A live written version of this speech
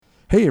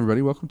Hey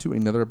everybody, welcome to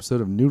another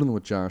episode of Noodling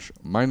with Josh.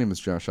 My name is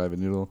Josh Ivan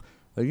Noodle,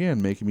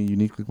 again making me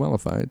uniquely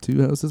qualified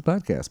to host this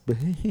podcast.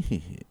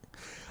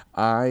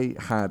 I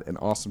had an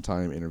awesome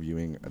time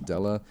interviewing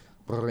Adela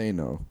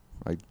Moreno.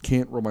 I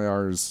can't roll my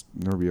R's,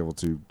 never be able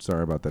to.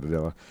 Sorry about that,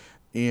 Adela.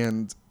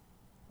 And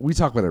we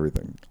talk about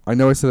everything. I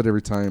know I say that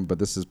every time, but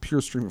this is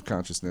pure stream of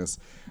consciousness.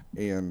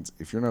 And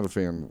if you're not a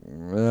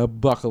fan,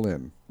 buckle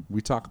in.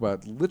 We talk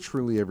about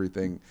literally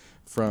everything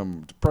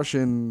from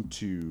depression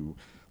to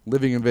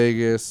living in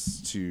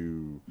Vegas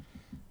to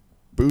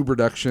boob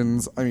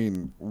reductions. I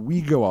mean,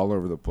 we go all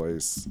over the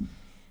place.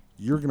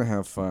 You're going to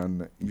have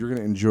fun. You're going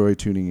to enjoy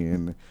tuning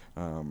in.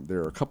 There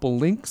are a couple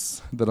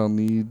links that I'll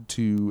need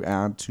to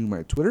add to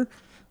my Twitter.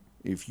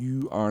 If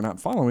you are not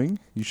following,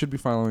 you should be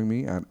following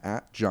me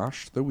at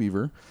Josh the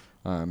Weaver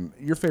on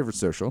your favorite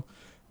social.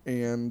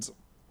 And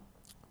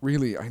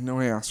really, I know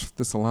I ask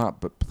this a lot,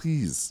 but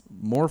please,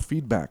 more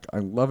feedback. I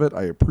love it.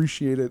 I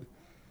appreciate it.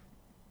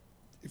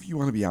 If you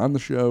want to be on the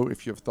show,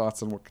 if you have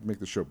thoughts on what could make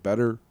the show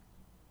better,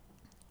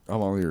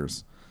 I'm all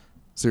ears.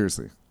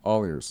 Seriously,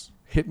 all ears.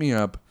 Hit me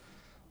up.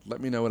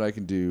 Let me know what I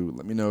can do.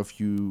 Let me know if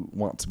you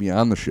want to be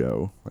on the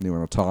show and you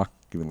want to talk.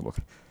 Give me a little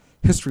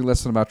history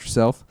lesson about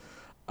yourself.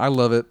 I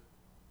love it.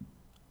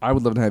 I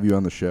would love to have you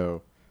on the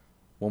show.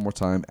 One more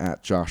time,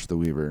 at Josh the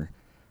Weaver.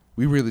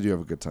 We really do have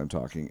a good time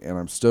talking, and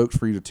I'm stoked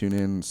for you to tune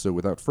in. So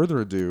without further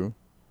ado,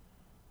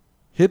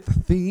 hit the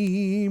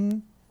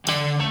theme.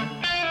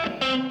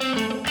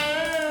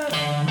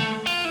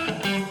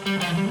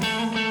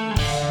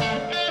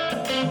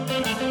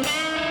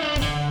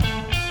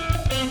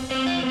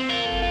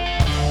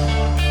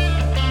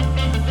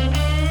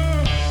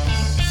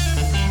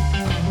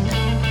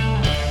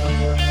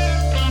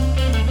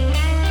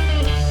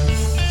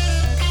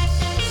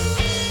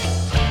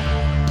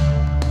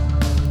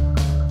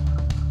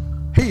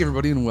 Hey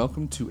everybody, and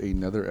welcome to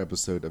another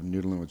episode of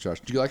Noodling with Josh.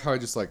 Do you like how I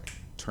just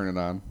turn it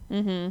on?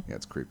 Mm-hmm. Yeah,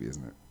 it's creepy,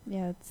 isn't it?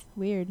 Yeah, it's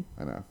weird.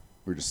 I know.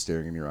 We're just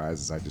staring in your eyes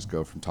as I just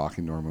go from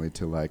talking normally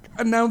to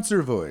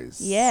announcer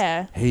voice.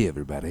 Yeah. Hey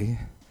everybody.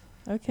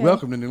 Okay.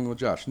 Welcome to Noodling with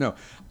Josh. No,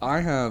 I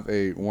have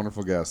a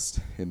wonderful guest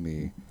in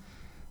the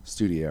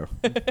studio.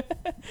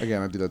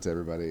 Again, I do that to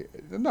everybody.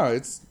 No,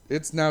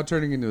 it's now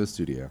turning into a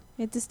studio.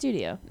 It's a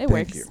studio. It Thank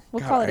works. you.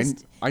 We'll God, call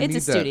it it's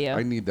a studio.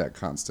 I need that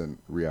constant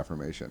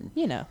reaffirmation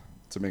You know.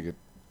 to make it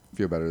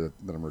feel better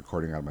that I'm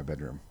recording out of my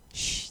bedroom.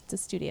 Shh, it's a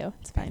studio.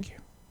 It's fine. Thank you.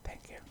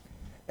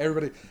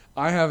 Everybody,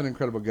 I have an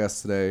incredible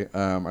guest today.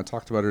 I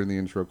talked about her in the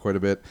intro quite a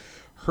bit.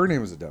 Her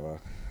name is Adela,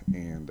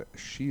 and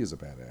she is a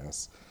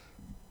badass.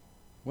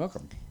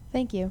 Welcome.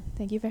 Thank you.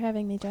 Thank you for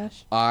having me,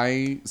 Josh.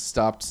 I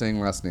stopped saying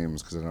last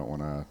names because I don't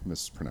want to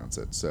mispronounce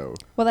it. So,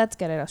 Well, that's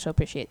good. I also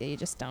appreciate that you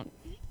just don't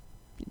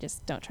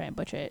try and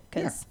butcher it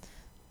because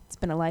it's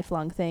been a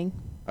lifelong thing.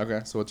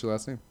 okay. So what's your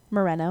last name?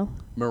 Moreno.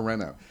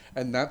 Moreno,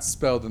 and that's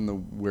spelled in the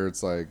where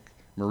it's like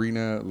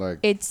Marina,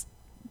 It's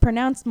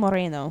pronounced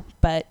Moreno,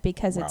 but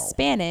because Wow. it's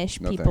Spanish,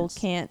 No people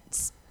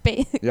thanks.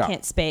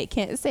 can't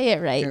say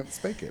it right. Can't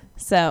speak it.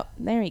 So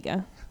there you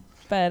go.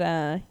 But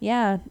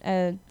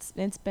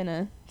it's been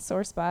a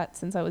sore spot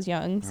since I was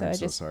young. So I'm I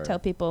so just sorry. tell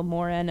people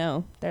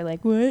Moreno. They're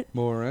like, what?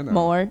 Moreno.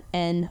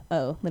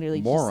 More-N-O.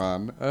 Literally.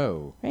 Moron.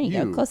 Oh. There you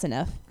go. Close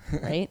enough.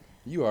 Right?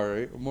 You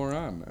are a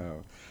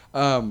moron.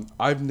 Oh.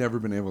 I've never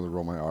been able to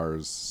roll my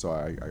R's, so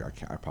I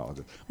can't. I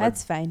apologize. My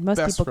That's fine. Most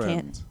best people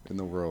friend can't. in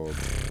the world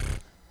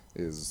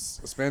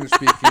is Spanish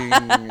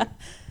speaking.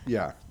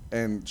 Yeah,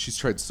 and she's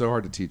tried so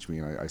hard to teach me,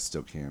 and I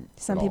still can't.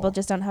 Some at people all.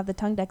 just don't have the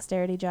tongue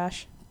dexterity,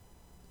 Josh.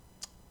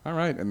 All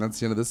right, and that's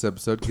the end of this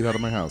episode. Get out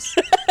of my house.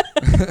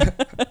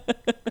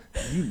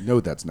 You know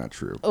that's not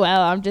true.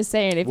 Well, I'm just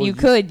saying, if Well, you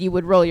could, you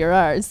would roll your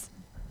R's.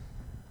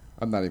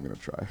 I'm not even gonna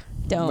try.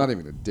 Don't. I'm not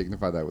even gonna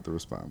dignify that with a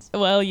response.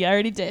 Well, you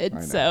already did. I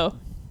know. So,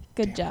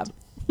 good Damn job.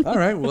 All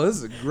right. Well, this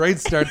is a great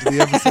start to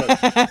the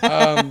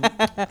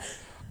episode.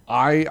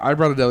 I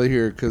brought Adela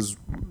here because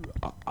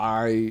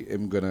I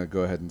am going to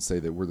go ahead and say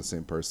that we're the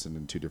same person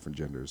in two different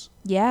genders.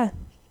 Yeah.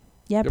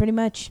 Yeah, Yep. pretty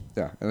much.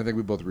 Yeah. And I think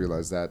we both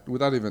realized that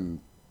without even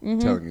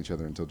telling each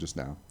other until just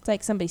now. It's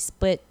like somebody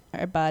split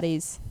our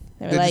bodies.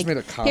 They were They just like, made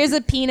a copy. here's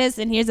a penis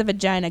and here's a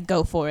vagina.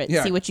 Go for it.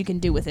 Yeah. See what you can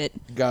do with it.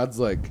 God's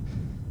like,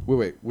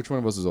 wait, which one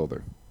of us is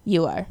older?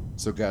 You are.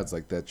 So God's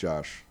like, that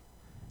Josh,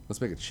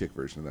 let's make a chick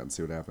version of that and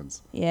see what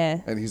happens.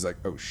 Yeah. And he's like,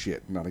 oh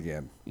shit, not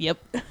again. Yep.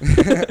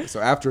 So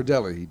after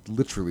Adela, he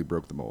literally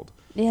broke the mold.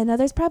 Yeah, no,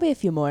 there's probably a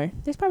few more.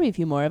 There's probably a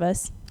few more of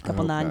us. A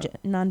couple hope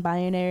not.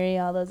 non-binary,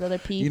 all those other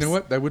peeps. You know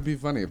what? That would be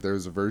funny if there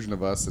was a version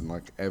of us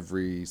in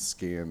every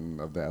scan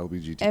of the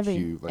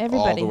LGBTQ, all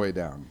everybody. the way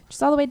down.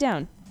 Just all the way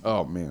down.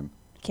 Oh man,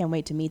 Can't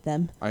wait to meet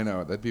them. I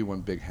know that'd be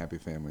one big happy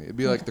family. It'd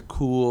be like the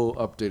cool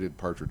updated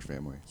Partridge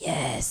Family.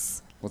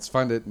 Yes. Let's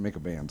find it and make a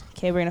band.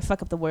 Okay, we're going to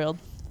fuck up the world.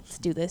 Let's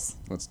do this.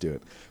 Let's do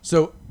it.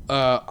 So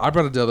I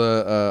brought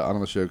Adela on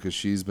the show because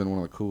she's been one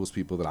of the coolest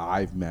people that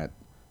I've met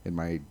in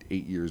my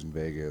 8 years in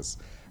Vegas.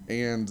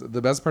 And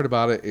the best part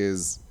about it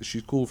is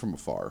she's cool from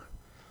afar,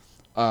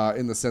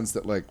 in the sense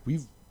that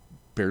we've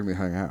barely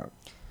hung out.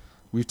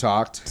 We've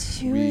talked.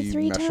 2 or We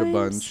 3 mesh a times.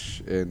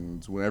 bunch,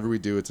 and whenever we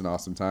do, it's an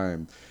awesome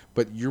time.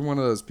 But you're one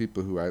of those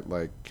people who I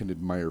can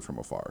admire from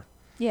afar.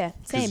 Yeah,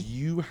 same. Because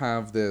you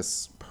have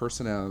this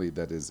personality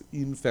that is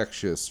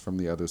infectious from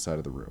the other side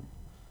of the room.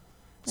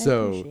 I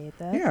So, appreciate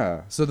that.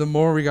 yeah. So the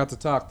more we got to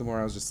talk, the more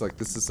I was just like,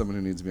 this is someone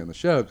who needs to be on the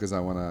show because I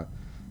want to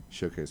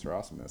showcase her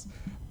awesomeness.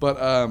 But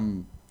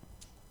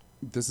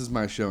this is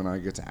my show, and I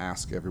get to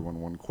ask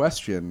everyone one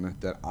question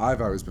that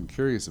I've always been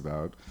curious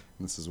about.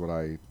 And this is what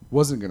I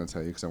wasn't going to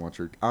tell you because I want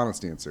your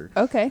honest answer.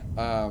 Okay.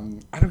 I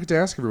don't get to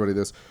ask everybody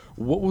this.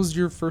 What was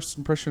your first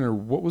impression, or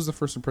what was the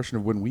first impression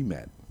of when we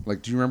met?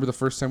 Like, do you remember the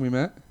first time we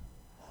met?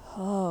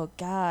 Oh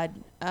God.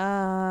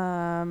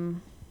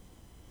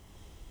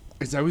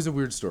 It's always a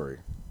weird story.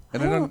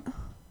 And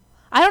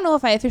I don't know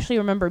if I officially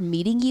remember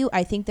meeting you.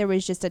 I think there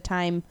was just a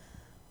time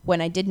when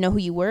I didn't know who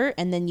you were,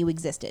 and then you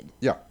existed.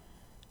 Yeah.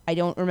 I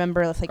don't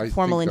remember I a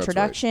formal think that's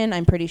introduction.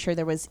 I'm pretty sure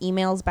there was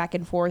emails back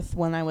and forth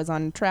when I was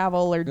on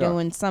travel or Yeah.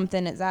 doing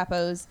something at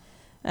Zappos.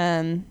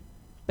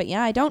 But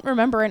yeah, I don't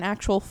remember an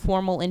actual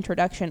formal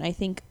introduction. I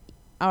think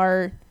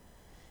our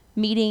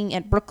meeting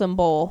at Brooklyn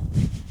Bowl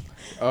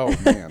Oh,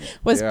 man.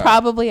 was Yeah.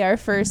 probably our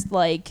first,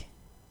 like,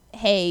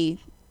 hey,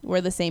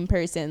 we're the same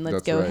person. Let's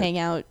That's go right. hang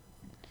out,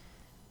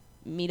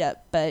 meet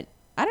up. But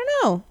I don't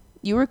know.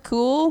 You were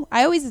cool.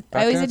 I always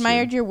at you.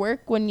 admired your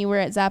work when you were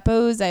at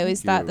Zappos. I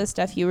always Thank thought you. the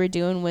stuff you were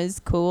doing was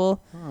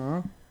cool.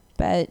 Aw.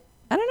 But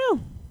I don't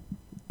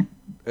know.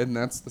 And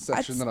that's the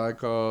section that I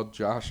call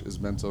Josh is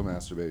mental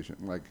masturbation.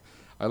 Like,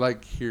 I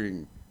like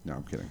hearing. No,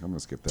 I'm kidding. I'm going to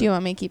skip that. Do you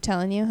want me to keep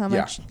telling you how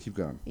much Yeah, keep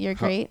going. you're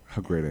great?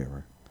 How great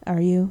am I? Are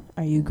you?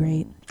 Are you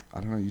great? I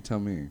don't know. You tell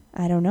me.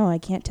 I don't know. I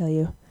can't tell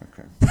you.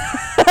 Okay.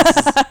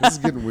 this is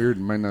getting weird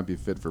and might not be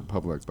fit for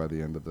Publix by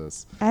the end of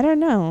this. I don't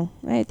know.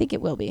 I think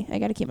it will be. I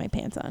got to keep my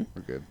pants on.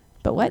 We're good.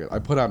 But We're what? good. I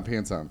put on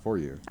pants on for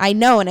you. I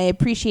know, and I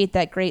appreciate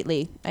that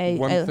greatly.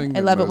 One I thing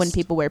that love it when most-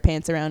 people wear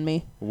pants around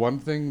me. One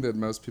thing that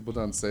most people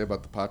don't say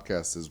about the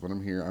podcast is when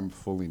I'm here, I'm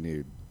fully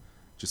nude,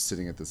 just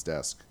sitting at this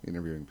desk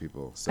interviewing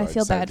people. So I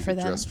feel decided bad to for get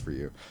them. dressed for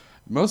you.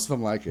 Most of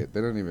them like it. They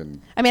don't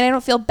even. I mean, I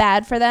don't feel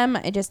bad for them.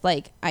 I just,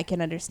 like, I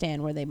can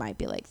understand where they might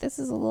be like, this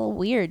is a little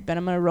weird, but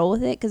I'm going to roll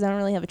with it because I don't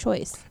really have a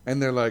choice.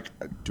 And they're like,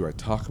 "Do I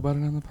talk about it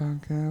on the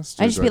podcast?"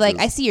 I Or just do be like,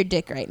 I see your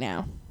dick right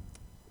now.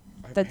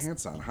 I have that's-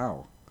 pants on.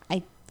 How?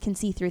 I can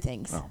see through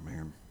things. Oh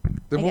man. I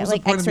Then what got, was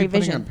like, the point of me X-ray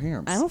putting vision. on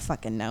pants? I don't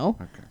fucking know.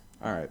 Okay.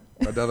 All right.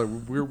 Another.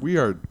 We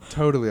are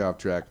totally off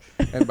track,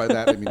 and by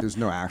that I mean there's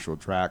no actual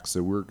track,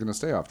 so we're gonna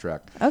stay off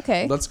track.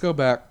 Okay. Let's go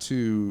back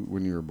to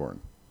when you were born.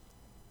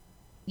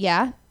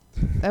 Yeah.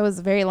 That was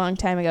a very long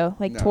time ago.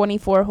 Like No.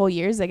 24 whole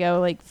years ago.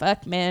 Like,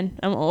 fuck, man.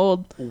 I'm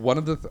old. One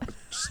of the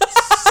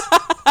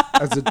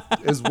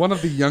as one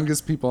of the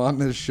youngest people on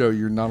this show,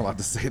 you're not allowed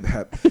to say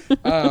that.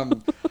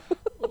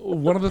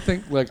 One of the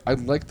things, like, I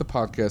like the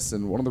podcast,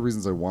 and one of the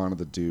reasons I wanted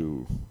to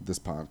do this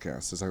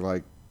podcast is I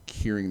like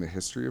hearing the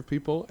history of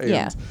people. And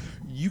Yeah.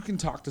 you can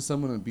talk to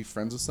someone and be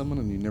friends with someone,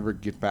 and you never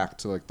get back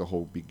to like the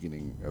whole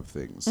beginning of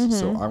things. Mm-hmm.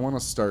 So I want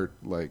to start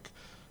like,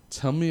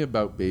 tell me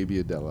about Baby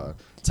Adela.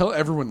 Tell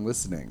everyone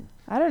listening.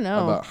 I don't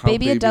know. About how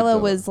Baby Baby Adela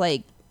Adela- was,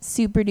 like,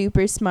 super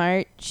duper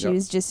smart. She Yep.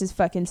 was just as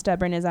fucking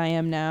stubborn as I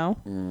am now.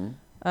 Mm.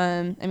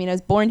 I mean, I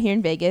was born here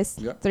in Vegas.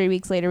 Yep. 3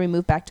 weeks later, we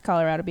moved back to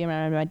Colorado to be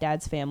around my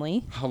dad's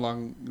family. How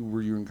long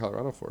were you in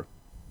Colorado for?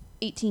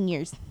 18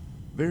 years.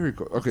 Very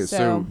cool. Okay,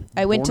 so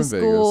I went born to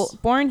in school, Vegas.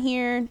 born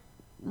here,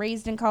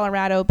 raised in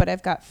Colorado, but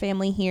I've got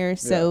family here.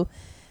 So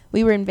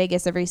we were in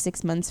Vegas every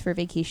 6 months for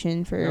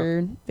vacation,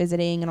 for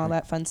visiting and all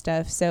that fun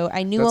stuff. So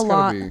I knew a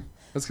lot.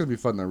 That's gonna be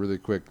fun though, really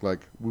quick.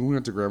 Like when we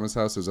went to Grandma's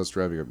house, it was us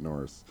driving up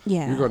north.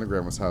 Yeah. You're going to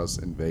Grandma's house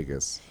in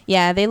Vegas.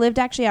 Yeah, they lived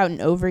actually out in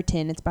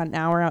Overton. It's about an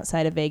hour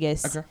outside of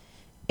Vegas. Okay.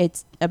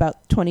 It's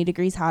about 20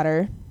 degrees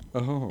hotter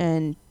Oh.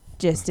 and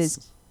just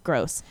as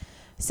gross.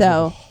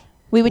 So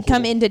we would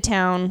come into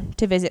town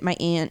to visit my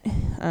aunt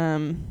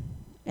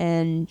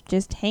and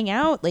just hang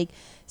out. Like,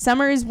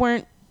 summers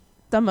weren't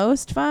the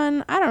most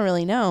fun. I don't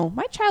really know.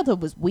 My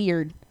childhood was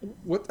weird.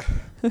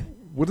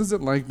 What is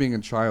it like being a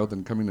child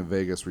and coming to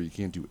Vegas where you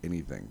can't do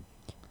anything?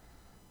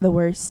 The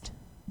worst.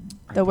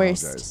 I The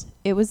worst. apologize.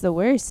 It was the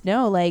worst.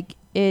 No, like,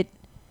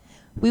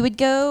 we would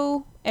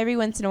go every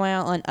once in a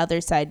while on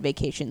other side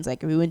vacations.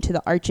 Like, we went to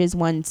the Arches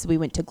once. We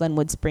went to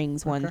Glenwood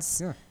Springs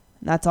once. Okay, yeah.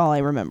 That's all I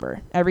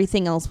remember.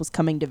 Everything else was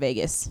coming to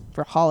Vegas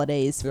for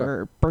holidays, Yeah.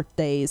 for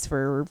birthdays,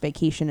 for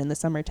vacation in the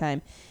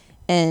summertime.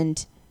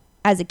 And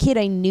as a kid,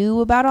 I knew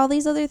about all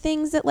these other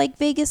things that, like,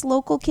 Vegas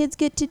local kids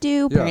get to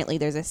do. Yeah. Apparently,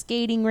 there's a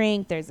skating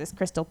rink. There's this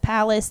Crystal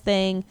Palace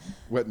thing.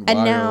 Wet and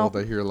And now Wild.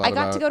 I hear a lot I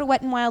got about to go to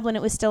Wet and Wild when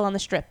it was still on the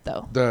Strip,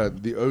 though.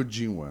 the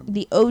OG one.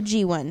 The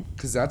OG one.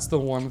 Because that's the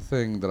one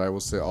thing that I will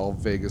say all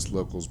Vegas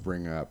locals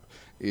bring up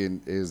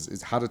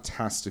is how to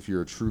test if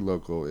you're a true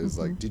local is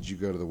like, did you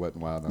go to the Wet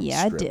and Wild on the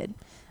Yeah, I Strip? did.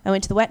 I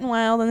went to the Wet and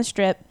Wild on the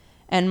Strip,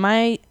 and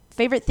my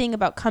favorite thing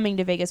about coming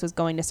to Vegas was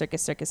going to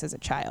Circus Circus as a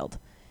child.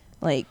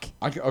 Like,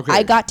 Okay.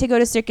 I got to go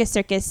to Circus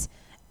Circus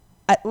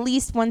at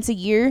least once a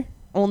year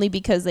only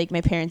because like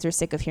my parents were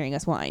sick of hearing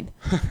us whine.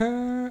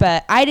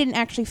 But I didn't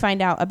actually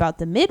find out about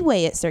the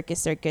Midway at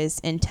Circus Circus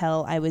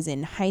until I was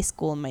in high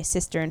school and my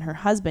sister and her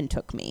husband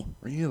took me.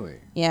 Really?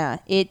 Yeah,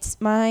 it's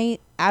my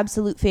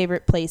absolute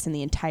favorite place in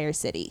the entire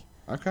city.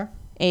 Okay.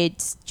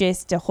 It's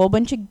just a whole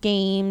bunch of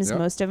games. Yep.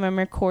 Most of them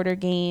are quarter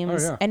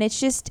games. Oh, yeah. And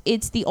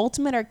it's the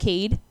ultimate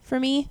arcade for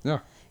me. Yeah.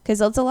 Because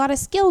it's a lot of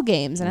skill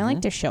games, and I like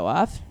Mhm. to show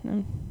off.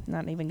 I'm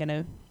not even going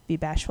to be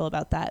bashful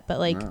about that. But,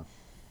 like, No.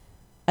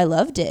 I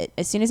loved it.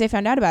 As soon as I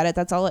found out about it,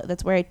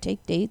 that's where I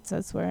take dates.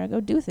 That's where I go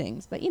do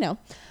things. But, you know.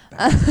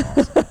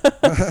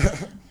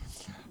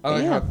 I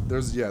like Yeah. how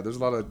there's a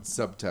lot of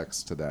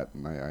subtext to that,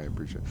 and I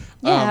appreciate it.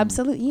 Yeah,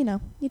 absolutely. You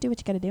know, you do what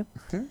you got to do.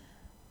 Okay.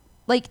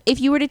 Like, if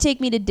you were to take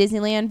me to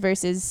Disneyland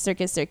versus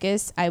Circus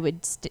Circus, I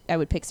would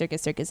pick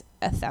Circus Circus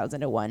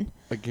 1,000-1.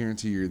 I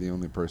guarantee you're the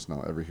only person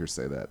I'll ever hear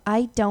say that.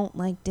 I don't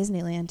like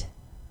Disneyland.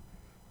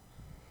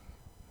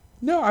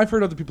 No, I've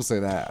heard other people say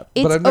that.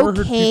 It's but I've never heard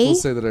okay. people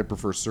say that I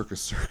prefer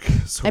Circus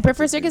Circus. I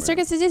prefer Circus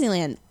Circus to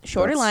Disneyland.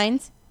 Shorter That's-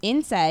 lines,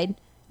 inside,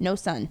 no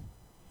sun.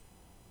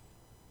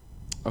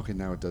 Okay,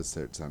 now it does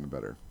sound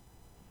better.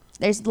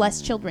 There's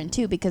less children,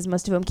 too, because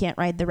most of them can't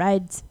ride the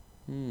rides.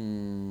 You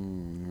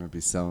might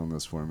be selling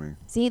this for me.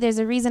 See, there's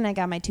a reason I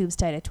got my tubes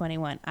tied at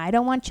 21. I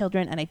don't want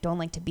children, and I don't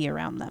like to be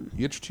around them.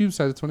 You get your tube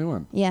side at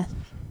 21. Yeah.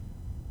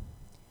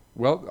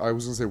 Well, I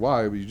was going to say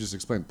why, but you just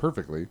explained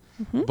perfectly.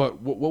 Mm-hmm.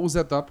 But what was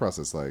that thought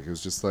process like? It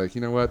was just like,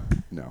 you know what?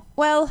 No.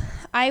 Well,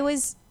 I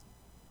was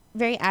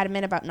very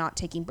adamant about not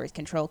taking birth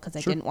control because I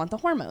Sure. didn't want the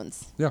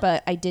hormones. Yeah.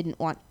 But I didn't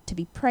want to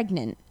be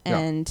pregnant. Yeah.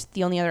 And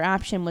the only other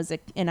option was an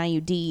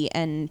IUD,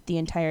 and the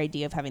entire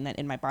idea of having that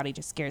in my body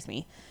just scares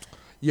me.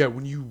 Yeah,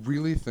 when you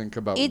really think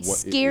about It's what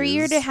scarier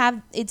it is, to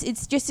have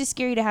it's just as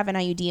scary to have an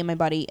IUD in my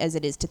body as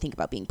it is to think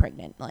about being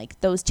pregnant. Like,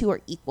 those two are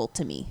equal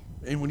to me.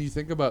 and when you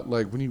think about,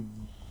 like, when you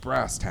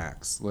brass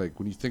tacks, like,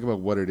 when you think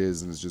about what it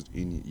is and it's just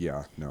in,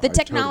 yeah, no. The I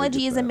technology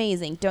totally get is that.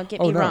 amazing. Don't get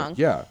Oh, me no, wrong.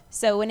 yeah.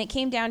 So when it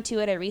came down to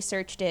it, I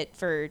researched it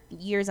for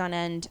years on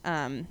end.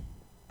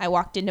 I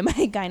walked into my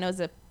gyno's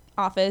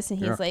office, and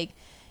he's Yeah. like,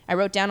 I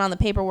wrote down on the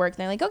paperwork, and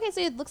they're like, okay,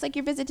 so it looks like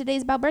your visit today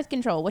is about birth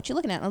control. What you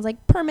looking at? And I was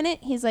like,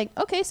 permanent. He's like,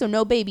 okay, so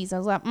no babies. I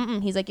was like,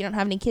 mm-mm. He's like, you don't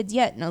have any kids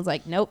yet. And I was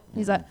like, nope.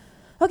 He's like,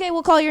 okay,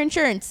 we'll call your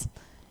insurance.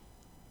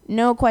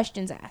 No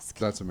questions asked.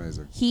 That's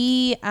amazing.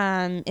 He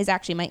is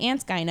actually my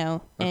aunt's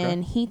gyno, Okay.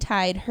 and he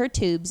tied her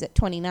tubes at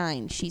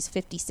 29. She's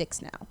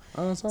 56 now.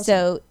 Oh, that's awesome.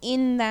 So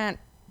in that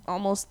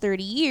almost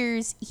 30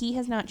 years, he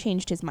has not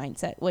changed his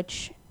mindset,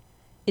 which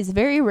is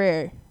very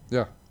rare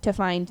yeah. to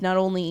find, not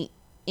only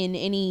in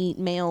any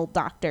male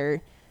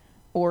doctor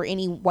or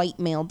any white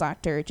male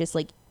doctor, just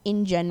like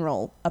in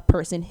general, a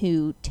person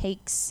who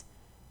takes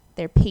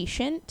their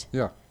patient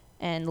Yeah.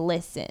 and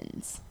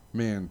listens.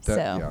 Man, that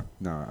So- yeah,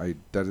 no,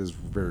 that is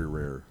very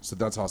rare. So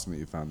that's awesome that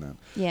you found that.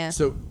 Yeah.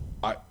 So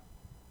I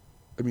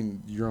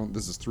mean,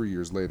 this is 3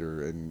 years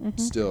later, and Mm-hmm.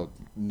 still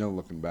no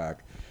looking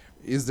back.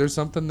 Is there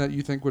something that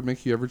you think would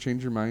make you ever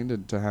change your mind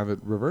and to have it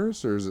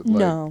reverse, or is it like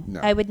No,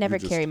 I would never you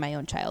just- carry my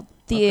own child.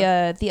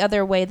 The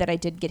other way that I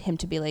did get him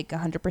to be like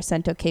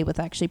 100% okay with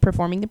actually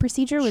performing the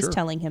procedure was Sure.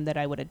 telling him that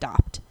I would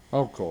adopt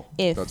Oh, cool.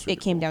 if That's it really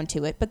came cool. down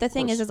to it. But the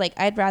thing course. is like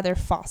I'd rather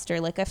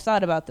foster. Like, I've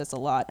thought about this a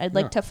lot. I'd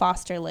like Yeah. to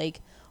foster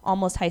like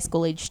almost high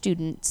school age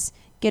students,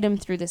 get them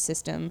through the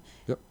system,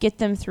 Yep. get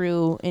them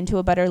through into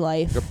a better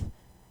life, Yep.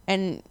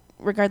 and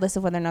regardless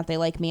of whether or not they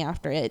like me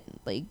after it,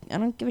 like, I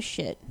don't give a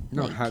shit.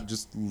 No, Like,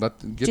 just let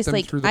them get just them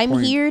like, through the I'm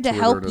point here to where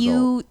they're help an adult.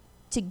 you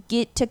to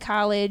get to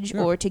college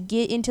Yeah. or to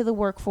get into the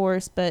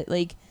workforce, but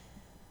like,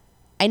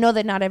 I know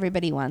that not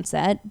everybody wants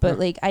that, but Yeah.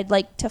 like, I'd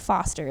like to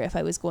foster if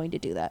I was going to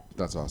do that.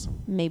 That's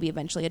awesome. Maybe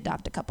eventually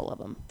adopt a couple of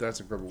them. That's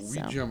incredible.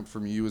 So. We jumped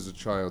from you as a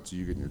child to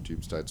you getting your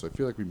tubes tied, so I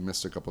feel like we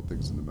missed a couple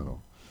things in the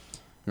middle.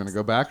 You want to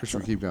go back, or should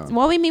we keep going?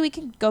 Well, we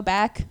can go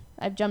back.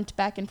 I've jumped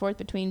back and forth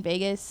between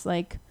Vegas.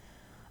 Like,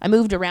 I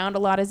moved around a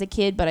lot as a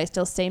kid, but I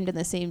still stayed in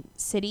the same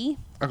city.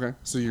 Okay,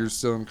 so you're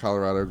still in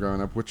Colorado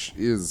growing up, which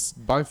is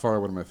by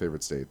far one of my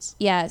favorite states.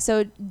 Yeah,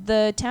 so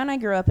the town I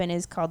grew up in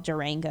is called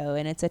Durango,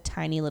 and it's a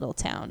tiny little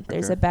town.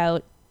 There's Okay.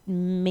 about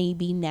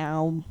maybe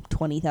now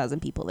 20,000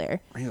 people there.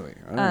 Really?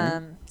 All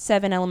right.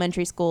 7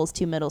 elementary schools,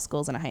 2 middle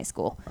schools, and a high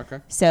school. Okay.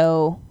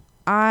 So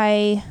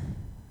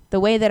the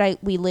way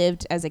that we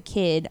lived as a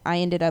kid, I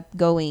ended up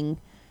going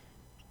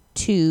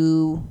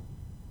to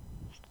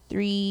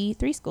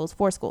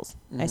four schools.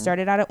 I Mhm.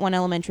 started out at one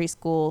elementary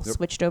school, Yep.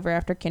 switched over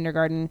after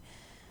kindergarten.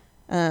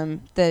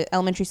 The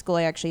elementary school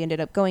I actually ended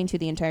up going to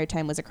the entire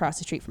time was across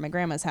the street from my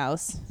grandma's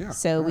house. Yeah,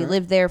 So we alright.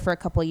 lived there for a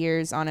couple of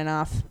years on and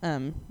off.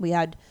 We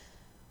had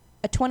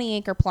a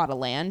 20-acre plot of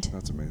land,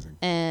 That's amazing.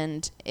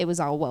 and it was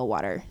all well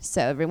water.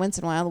 So every once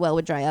in a while, the well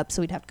would dry up,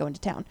 so we'd have to go into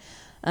town.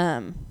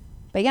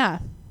 But yeah.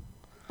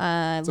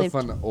 It's lived-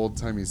 a fun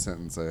old-timey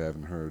sentence I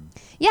haven't heard.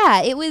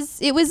 Yeah,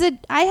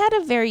 I had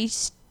a very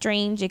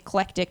strange,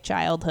 eclectic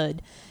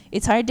childhood.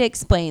 It's hard to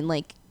explain.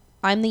 Like,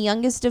 I'm the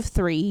youngest of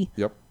 3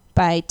 Yep.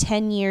 by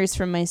 10 years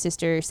from my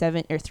sister,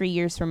 3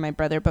 years from my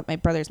brother, but my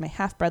brother's my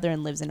half brother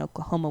and lives in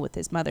Oklahoma with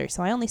his mother.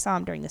 So I only saw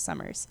him during the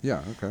summers.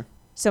 Yeah, okay.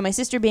 So my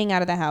sister being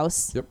out of the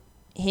house. Yep.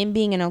 Him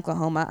being in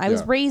Oklahoma. I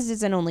was Yeah. raised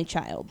as an only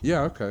child.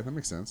 Yeah, okay. That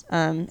makes sense.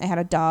 I had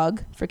a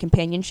dog for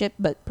companionship,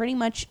 but pretty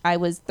much I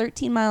was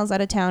 13 miles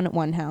out of town at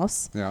one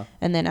house. Yeah.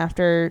 And then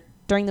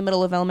during the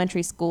middle of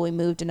elementary school, we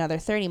moved another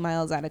 30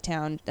 miles out of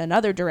town,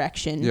 another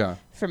direction Yeah.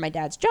 for my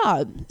dad's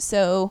job.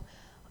 So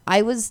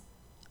I was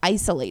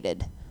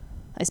isolated.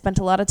 I spent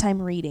a lot of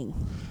time reading.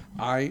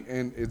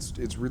 And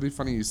it's really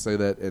funny you say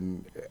that,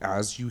 and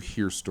as you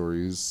hear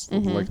stories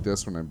like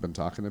this when I've been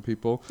talking to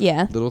people,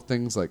 Yeah. little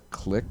things like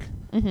click,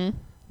 and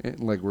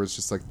like where it's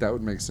just like that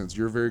would make sense.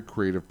 You're a very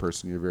creative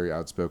person. You're a very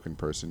outspoken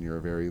person. You're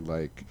a very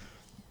like,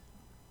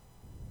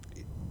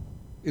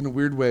 in a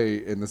weird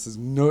way, and this is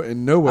in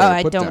no way.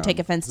 I put don't down. take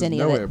offense to This is any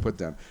no of way it. I put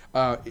down.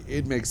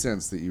 It makes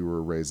sense that you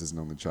were raised as an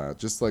only child,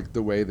 just like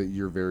the way that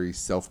you're very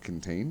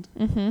self-contained.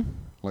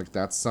 Like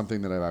that's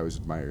something that I've always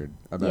admired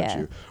about Yeah.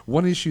 you.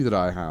 One issue that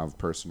I have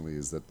personally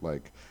is that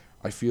like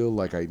I feel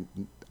like I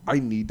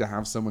need to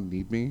have someone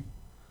need me.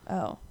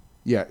 Oh.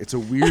 Yeah, it's a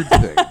weird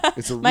thing.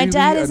 It's a My really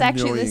dad is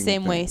actually the annoying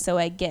same way, thing. so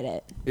I get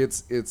it.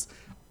 It's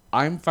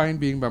I'm fine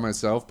being by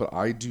myself, but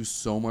I do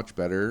so much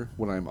better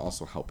when I'm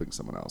also helping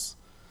someone else.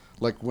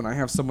 Like when I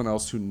have someone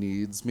else who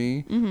needs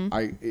me,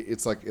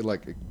 it's like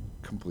it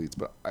completes.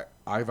 But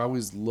I've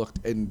always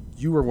looked, and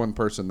you are one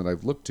person that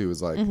I've looked to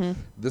is like,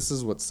 this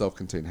is what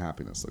self-contained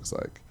happiness looks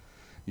like.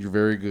 You're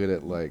very good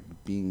at like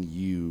being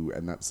you,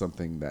 and that's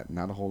something that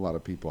not a whole lot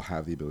of people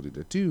have the ability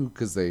to do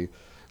because they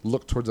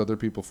look towards other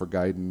people for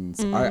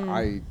guidance.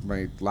 My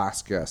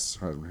last guest,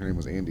 her name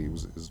was Andy,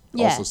 is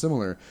also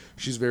similar.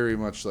 She's very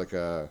much like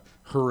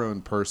her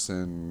own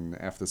person,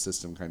 F the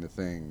system kind of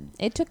thing.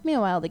 It took me a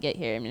while to get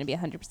here. I'm going to be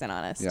 100%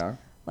 honest. Yeah.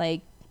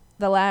 Like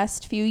the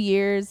last few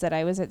years that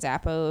I was at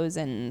Zappos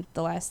and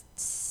the last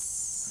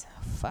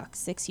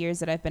 6 years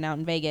that I've been out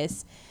in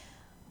Vegas,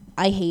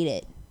 I hate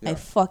it. Yeah. I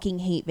fucking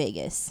hate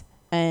Vegas.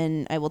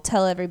 And I will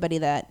tell everybody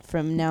that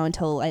from now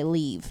until I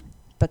leave,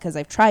 because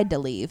I've tried to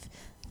leave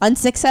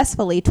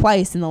unsuccessfully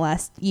twice in the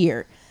last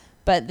year.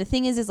 But the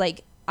thing is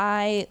like,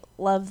 I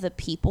love the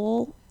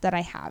people that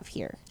I have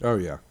here. Oh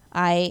yeah.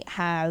 I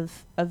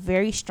have a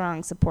very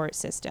strong support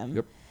system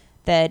Yep.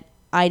 that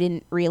I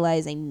didn't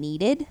realize I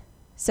needed.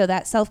 So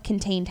that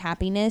self-contained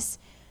happiness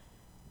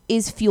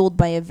is fueled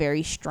by a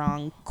very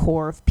strong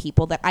core of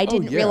people that I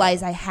didn't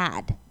realize I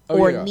had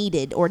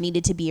needed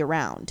to be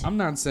around. I'm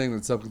not saying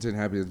that self-contained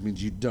happiness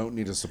means you don't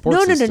need a support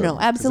system. No,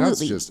 'cause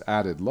absolutely. That's just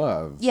added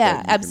love. Yeah, that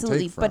you can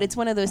absolutely. take But from. it's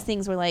one of those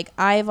things where like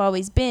I've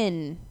always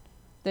been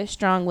the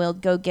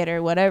strong-willed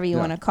go-getter, whatever you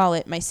want to call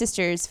it. My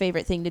sister's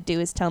favorite thing to do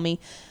is tell me,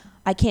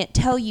 I can't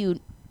tell you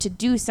to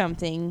do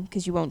something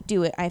because you won't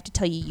do it. I have to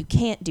tell you you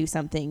can't do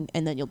something,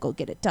 and then you'll go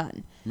get it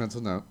done. Mental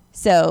note.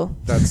 So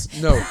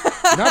That's no,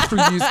 not for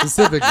you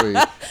specifically,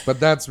 but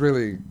that's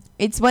really.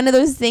 it's one of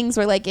those things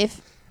where like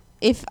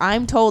if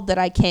I'm told that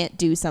I can't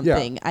do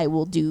something, I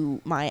will do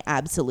my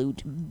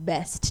absolute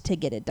best to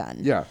get it done.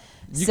 Yeah.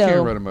 You So-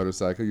 can't ride a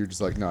motorcycle. You're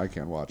just like, no, I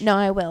can't watch. No,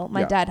 I will.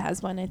 My Yeah. dad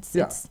has one. It's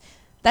Yeah.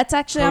 that's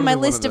actually on my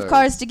Totally one list of of those.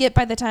 cars to get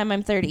by the time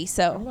I'm 30. I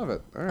So, love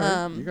it. All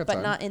right. You got but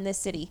time. not in this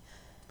city.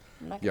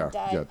 I'm not Yeah. gonna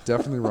die. Yeah.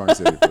 Definitely wrong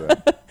city for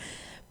that.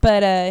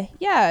 But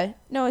yeah,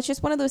 no, it's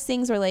just one of those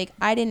things where like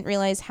I didn't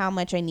realize how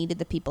much I needed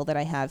the people that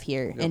I have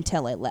here Yep.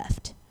 until I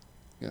left.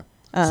 Yeah.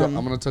 So I'm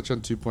going to touch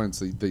on 2 points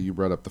that you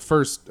brought up. The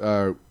first,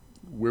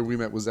 where we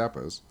met was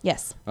Zappos.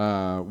 Yes.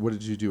 What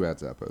did you do at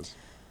Zappos?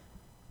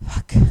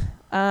 Fuck.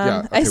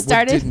 Yeah. Okay, I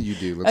started. What didn't you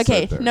do? Let's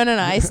Okay, start there. no.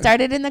 I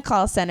started in the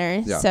call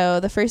center. Yeah. So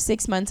the first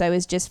 6 months I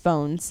was just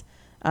phones.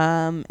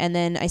 And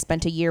then I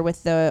spent a year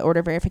with the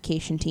order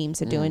verification team,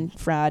 so doing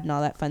fraud and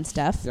all that fun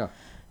stuff. Yeah.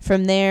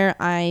 From there,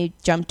 I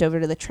jumped over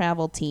to the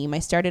travel team. I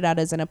started out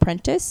as an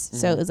apprentice,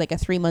 so it was like a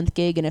 3-month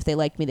gig, and if they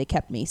liked me, they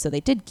kept me. So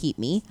they did keep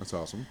me. That's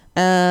awesome.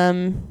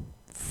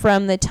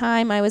 From the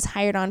time I was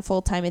hired on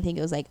full time, I think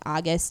it was like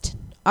August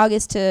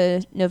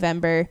to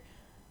November.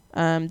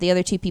 The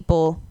other 2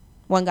 people,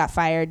 one got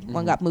fired,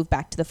 one got moved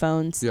back to the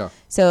phones. Yeah.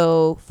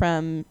 So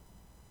from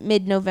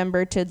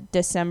mid-November to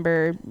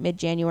December,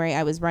 mid-January,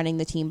 I was running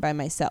the team by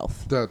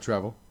myself. The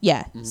travel.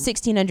 Yeah,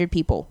 1,600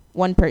 people,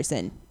 one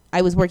person.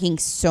 I was working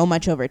so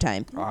much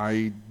overtime.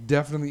 I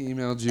definitely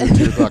emailed you at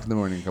 2 o'clock in the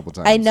morning a couple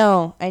times. I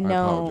know.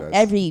 apologize.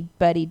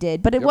 Everybody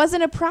did. But it Yep.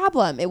 wasn't a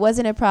problem. It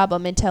wasn't a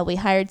problem until we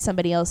hired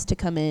somebody else to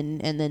come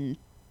in, and then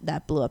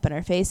that blew up in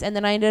our face. And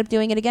then I ended up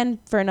doing it again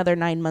for another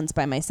 9 months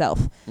by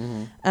myself.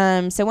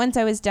 So once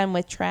I was done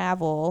with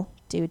travel,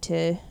 due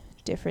to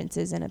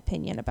differences in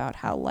opinion about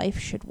how life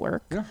should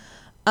work, Yeah.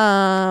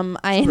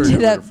 I Very good ended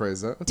way to up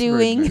phrase that. That's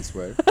doing- a very nice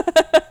way.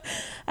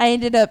 I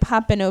ended up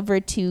hopping over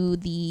to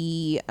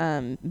the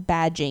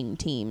badging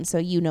team. So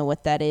you know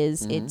what that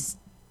is. It's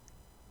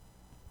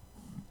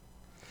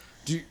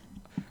Do you,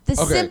 the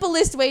Okay.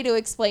 simplest way to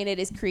explain it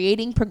is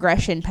creating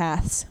progression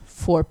paths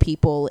for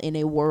people in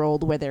a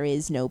world where there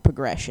is no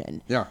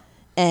progression. yeah.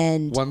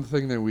 And one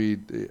thing that we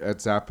at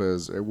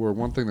Zappa's,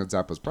 one thing that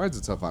Zappa's prides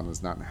itself on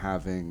is not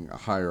having a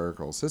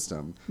hierarchical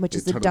system, which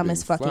is It the totally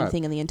dumbest being fucking flat.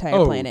 thing on the entire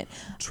Oh, planet.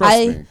 trust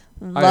I me.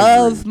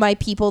 love agree. my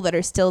people that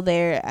are still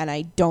there, and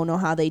I don't know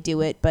how they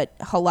do it, but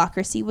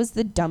holacracy was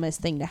the dumbest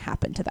thing to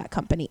happen to that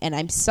company. And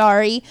I'm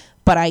sorry,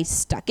 but I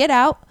stuck it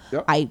out.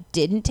 Yep. I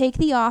didn't take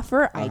the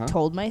offer. I Uh-huh.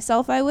 told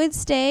myself I would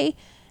stay.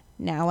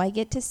 Now I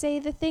get to say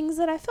the things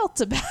that I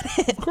felt about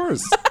it. Of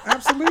course,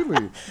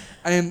 absolutely,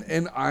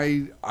 and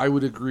I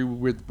would agree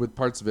with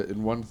parts of it.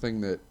 And one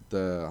thing that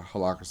the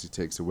holacracy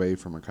takes away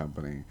from a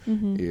company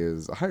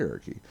is a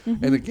hierarchy.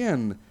 And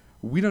again,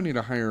 we don't need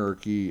a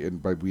hierarchy,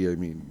 and by we I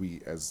mean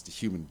we as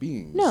human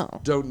beings No.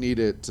 don't need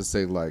it to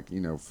say like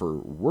for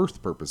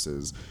worth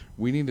purposes.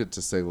 We need it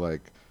to say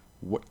like,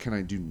 what can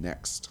I do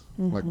next?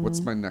 Like, what's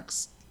my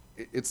next?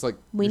 It's like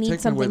We you're need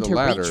taking away something the to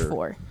ladder. reach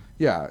for.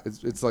 Yeah,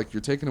 it's like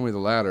you're taking away the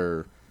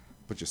ladder,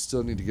 but you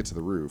still need to get to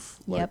the roof.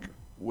 Like, Yep.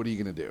 what are you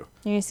gonna do? You're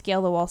going to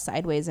scale the wall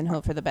sideways and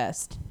hope for the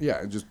best.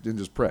 Yeah, and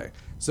just pray.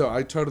 So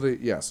I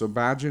totally So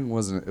badging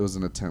was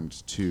an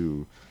attempt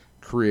to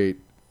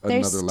create They're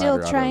another still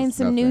ladder. trying out of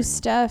some new nothing.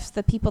 stuff.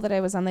 The people that I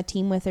was on the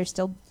team with are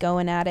still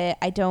going at it.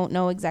 I don't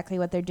know exactly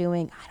what they're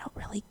doing. I don't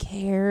really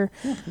care.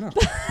 No.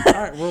 All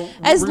right. Well,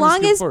 As we're gonna long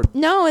skip as forward.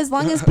 as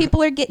long as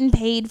people are getting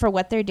paid for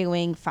what they're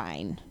doing,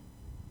 fine.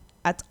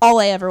 That's all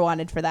I ever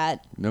wanted for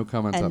that, No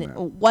comments and on it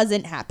that.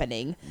 wasn't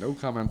happening. No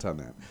comment on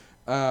that.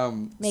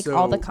 Make so,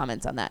 all the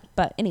comments on that.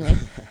 But anyway,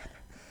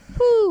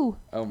 whew.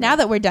 Oh, Now man.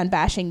 that we're done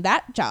bashing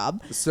that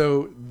job,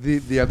 So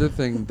the other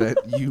thing that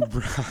you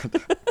brought,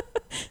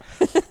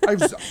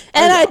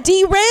 and I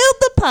derailed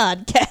the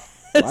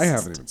podcast. I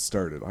haven't even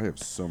started. I have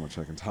so much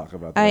I can talk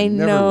about. That I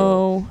never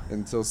will know.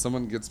 until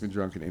someone gets me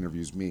drunk and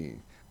interviews me.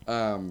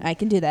 I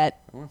can do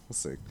that. Well, we'll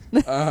see.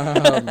 I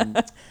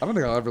don't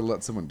think I'll ever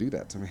let someone do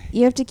that to me.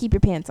 You have to keep your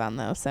pants on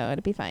though, so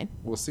it'll be fine.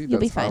 We'll see. You'll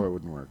be That's how fine. it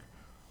wouldn't work.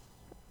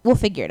 We'll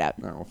figure it out.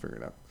 No, we'll figure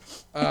it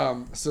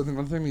out. So the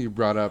one thing that you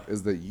brought up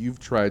is that you've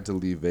tried to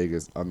leave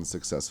Vegas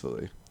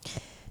unsuccessfully. What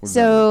does that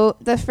So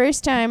the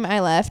first time I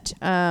left,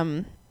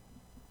 I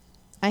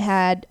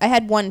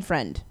had one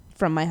friend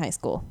from my high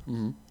school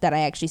that I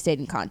actually stayed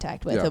in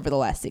contact with Yeah. over the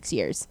last 6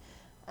 years.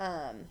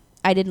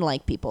 I didn't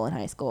like people in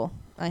high school.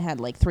 I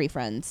had like 3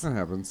 friends. mean? That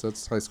happens.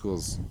 That's high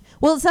school's.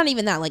 Well, it's not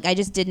even that. Like I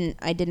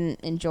didn't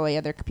enjoy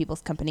other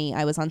people's company.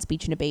 I was on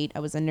speech and debate. I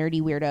was a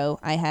nerdy weirdo.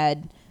 I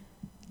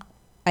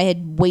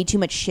had way too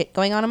much shit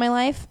going on in my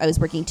life. I was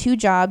working 2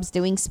 jobs,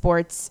 doing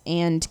sports,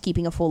 and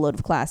keeping a full load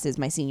of classes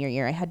my senior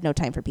year. I had no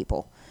time for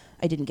people.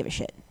 I didn't give a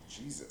shit.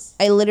 Jesus.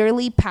 I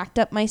literally packed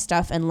up my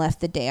stuff and left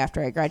the day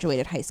after I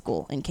graduated high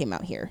school and came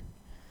out here.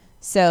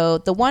 So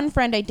the one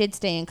friend I did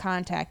stay in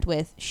contact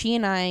with, she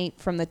and I,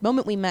 from the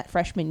moment we met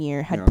freshman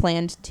year, had Yeah.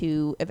 planned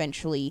to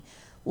eventually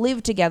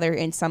live together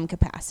in some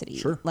capacity.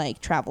 Sure.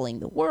 Like traveling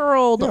the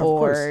world Yeah, of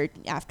or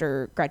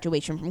after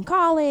graduation from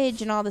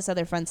college and all this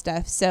other fun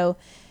stuff. So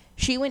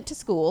she went to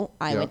school.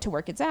 I Yeah. went to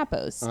work at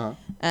Zappos.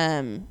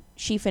 Uh-huh.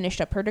 She finished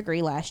up her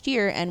degree last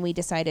year, and we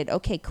decided,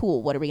 okay,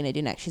 cool, what are we going to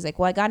do next? She's like,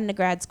 well, I got into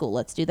grad school.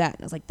 Let's do that.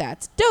 And I was like,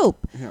 that's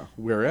dope. Yeah.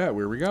 Where at?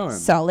 Where are we going?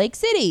 Salt Lake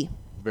City.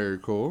 Very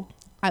cool.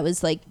 I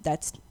was like,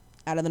 that's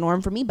out of the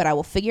norm for me, but I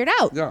will figure it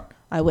out. Yeah.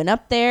 I went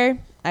up there.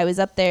 I was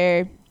up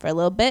there for a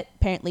little bit.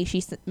 Apparently,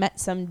 she met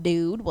some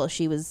dude while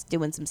she was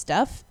doing some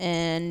stuff.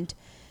 And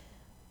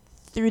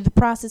through the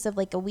process of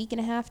like a week and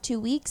a half, 2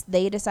 weeks,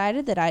 they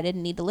decided that I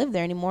didn't need to live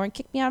there anymore and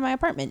kicked me out of my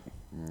apartment.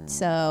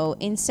 So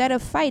instead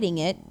of fighting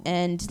it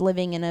and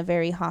living in a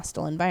very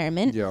hostile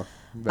environment, Yeah.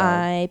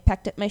 I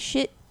packed up my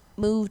shit,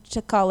 moved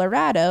to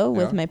Colorado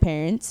with Yeah. my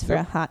parents for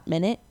Yep. a hot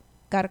minute.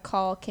 Got a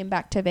call, came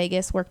back to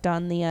Vegas, worked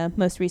on the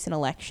most recent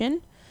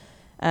election.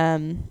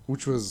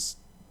 Which was,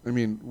 I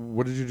mean,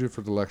 what did you do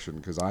for the election?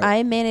 Because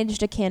I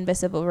managed a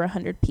canvas of over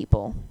 100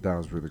 people. that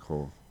was really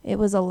cool. It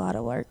was a lot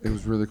of work. It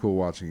was really cool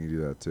watching you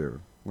do that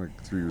too,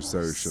 like through your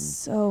search and.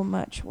 So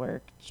much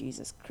work.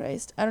 Jesus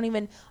Christ. I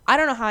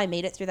don't know how I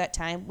made it through that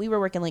time. We were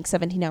working like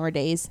 17-hour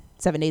days,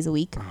 7 days a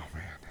week. Oh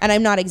man. And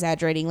I'm not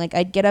exaggerating. Like,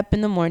 I'd get up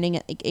in the morning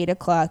at like 8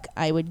 o'clock.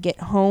 I would get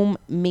home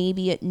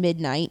maybe at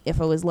midnight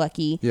if I was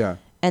lucky. Yeah.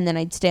 And then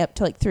I'd stay up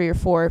till like 3 or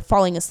 4,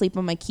 falling asleep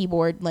on my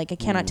keyboard. Like, I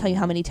cannot tell you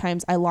how many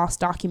times I lost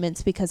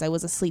documents because I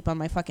was asleep on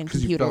my fucking Because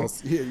computer.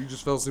 you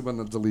just fell asleep on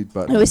the delete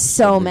button. I was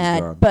so Everything's mad.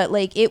 gone. But,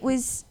 like, it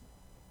was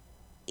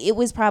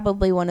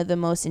probably one of the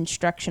most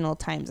instructional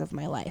times of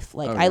my life.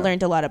 Like, Oh, I yeah.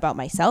 learned a lot about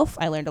myself.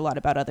 I learned a lot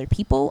about other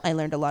people. I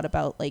learned a lot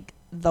about, like,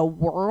 the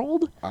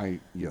world.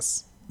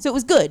 Yes. So it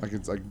was good. I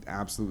can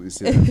absolutely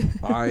see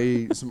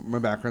that. My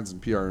background's in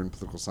PR and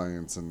political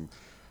science, and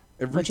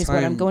every Which is time,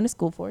 what I'm going to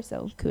school for,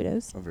 so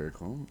kudos. Oh, very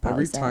cool. Probably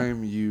Every so.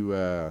 time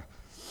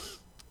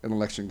an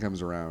election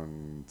comes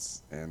around,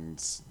 and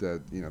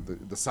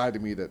the side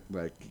of me that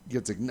like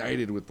gets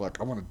ignited with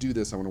like I want to do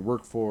this, I want to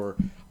work for.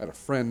 I had a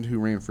friend who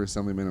ran for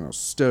assemblyman, and I was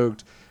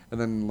stoked.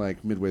 And then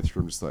like midway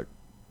through, I'm just like,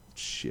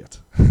 shit.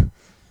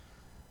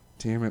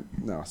 Damn it.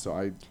 No,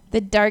 so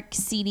The dark,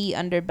 seedy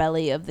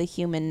underbelly of the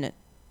human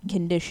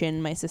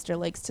condition, my sister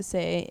likes to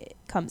say,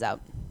 comes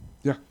out.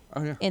 Yeah.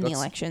 Oh yeah. in the That's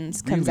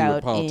elections really comes what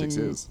out politics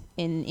in is.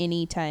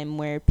 any time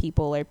where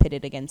people are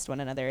pitted against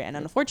one another. And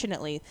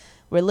unfortunately,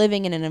 we're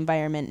living in an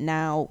environment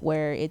now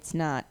where it's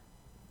not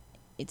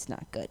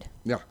good.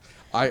 Yeah.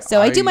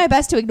 So I do my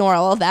best to ignore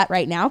all of that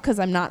right now because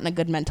I'm not in a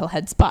good mental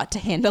head spot to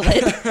handle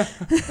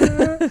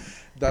it.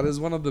 That is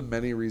one of the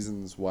many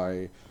reasons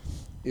why,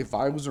 if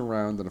I was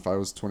around and if I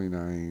was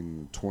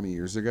 29, 20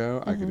 years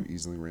ago, I could have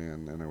easily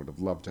ran and I would have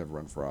loved to have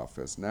run for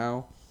office.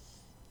 Now,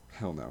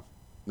 hell no.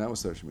 Not with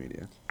social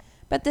media.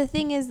 But the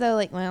thing is, though,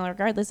 like, well,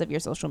 regardless of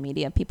your social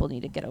media, people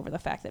need to get over the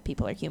fact that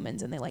people are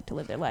humans and they like to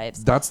live their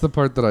lives. That's the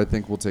part that I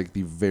think will take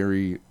the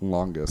very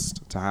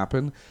longest to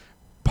happen.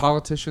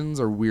 Politicians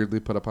are weirdly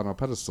put up on a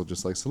pedestal,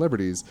 just like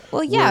celebrities.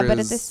 Well, yeah, but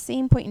at the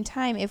same point in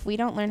time, if we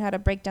don't learn how to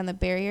break down the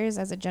barriers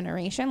as a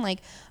generation,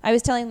 like I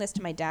was telling this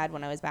to my dad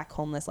when I was back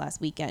home this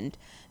last weekend,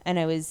 and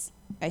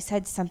I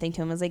said something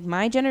to him. I was like,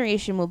 my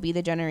generation will be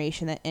the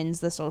generation that ends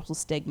the social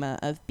stigma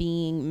of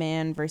being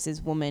man versus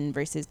woman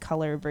versus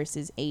color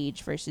versus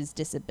age versus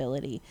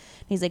disability.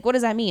 And he's like, what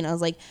does that mean? I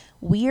was like,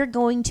 we are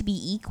going to be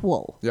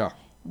equal. Yeah.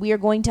 We are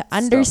going to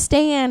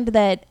understand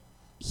that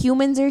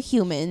humans are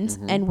humans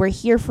and we're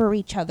here for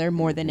each other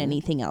more than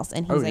anything else.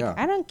 And he's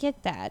I don't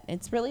get that.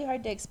 It's really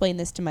hard to explain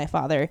this to my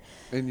father.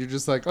 And you're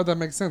just like, oh, that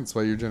makes sense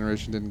why your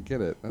generation didn't get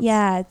it. Okay.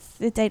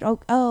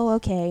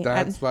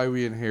 That's why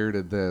we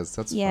inherited this.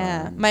 That's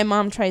fine. My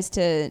mom tries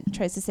to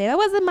say that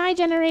wasn't my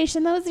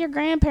generation. That was your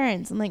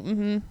grandparents. I'm like,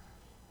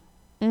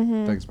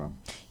 Thanks, Mom.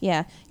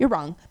 Yeah, you're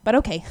wrong, but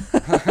okay.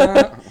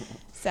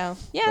 So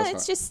yeah,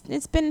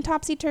 it's been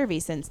topsy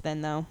turvy since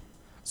then, though.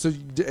 So,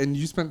 and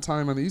you spent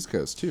time on the East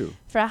Coast, too.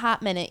 For a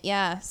hot minute,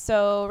 yeah.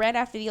 So right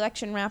after the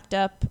election wrapped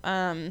up,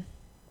 I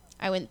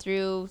went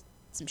through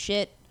some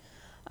shit.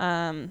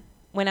 Went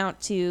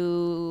out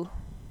to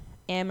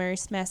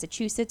Amherst,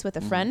 Massachusetts with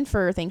a friend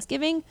for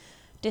Thanksgiving.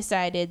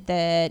 Decided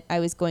that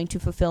I was going to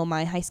fulfill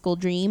my high school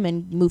dream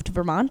and move to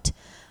Vermont.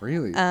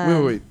 Really?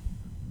 Wait.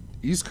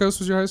 East Coast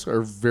was your high school,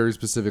 or very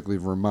specifically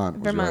Vermont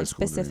was your high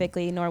school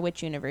specifically, dream?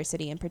 Norwich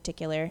University in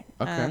particular.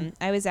 Okay.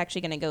 I was actually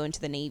going to go into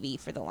the Navy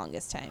for the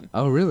longest time.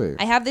 Oh, really?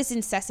 I have this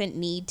incessant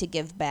need to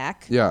give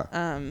back. Yeah.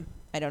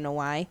 I don't know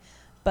why,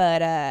 but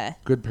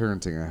good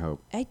parenting, I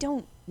hope. I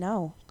don't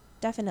know.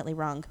 Definitely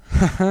wrong.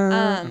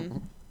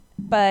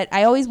 But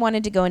I always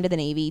wanted to go into the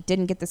Navy.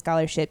 Didn't get the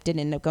scholarship.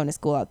 Didn't end up going to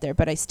school out there.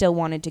 But I still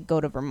wanted to go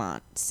to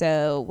Vermont.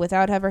 So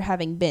without ever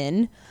having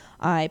been,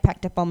 I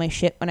packed up all my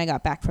shit when I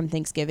got back from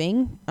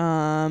Thanksgiving.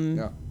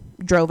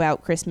 Drove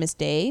out Christmas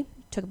Day.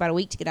 Took about a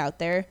week to get out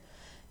there.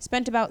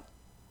 Spent about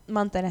a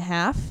month and a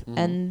half.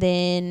 And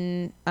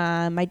then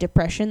my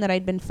depression that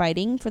I'd been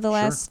fighting for the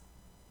last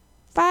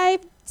 5,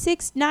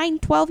 6, 9,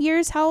 12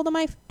 years. How old am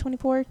I?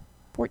 24,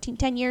 14,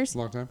 10 years.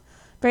 Long time.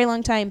 Very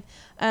long time.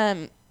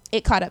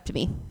 It caught up to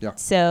me. Yeah.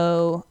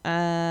 So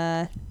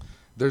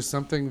there's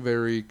something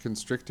very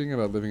constricting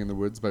about living in the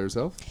woods by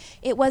yourself.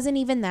 It wasn't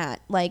even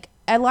that. Like,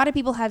 a lot of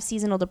people have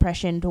seasonal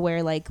depression to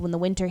where, like, when the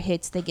winter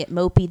hits, they get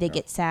mopey, they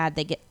get sad,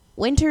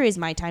 winter is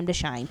my time to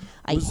shine.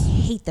 I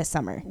hate the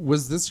summer.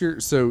 Was this your,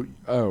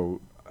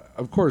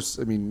 of course,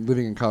 I mean,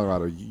 living in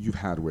Colorado, you've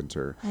had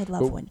winter. I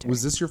love winter.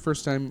 Was this your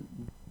first time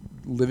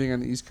living on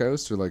the East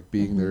Coast or, like,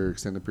 being there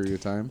extended period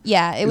of time?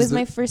 Yeah, it was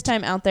my first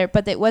time out there,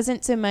 but it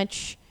wasn't so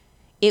much,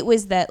 it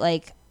was that,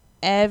 like,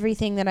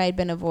 everything that I'd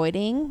been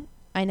avoiding,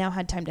 I now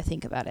had time to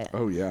think about it.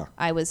 Oh, yeah.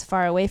 I was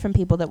far away from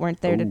people that weren't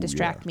there to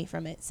distract me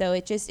from it. So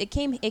it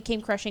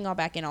came crushing all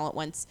back in all at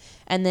once.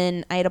 And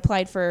then I had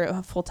applied for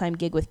a full-time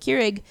gig with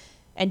Keurig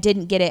and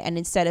didn't get it. And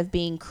instead of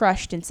being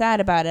crushed and sad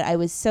about it, I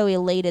was so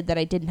elated that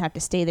I didn't have to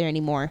stay there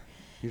anymore.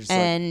 You're just like,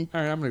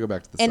 all right, I'm going to go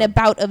back to the In a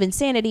bout of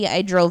insanity,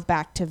 I drove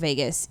back to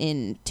Vegas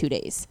in 2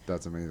 days.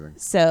 That's amazing.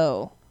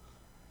 So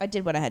I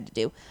did what I had to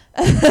do.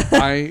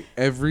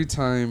 Every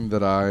time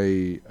that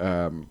I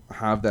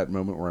have that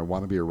moment where I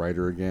want to be a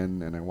writer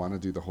again and I want to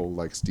do the whole,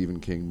 like, Stephen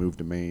King move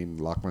to Maine,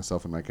 lock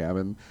myself in my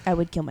cabin. I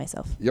would kill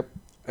myself. Yep.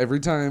 Every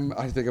time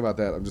I think about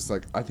that, I'm just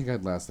like, I think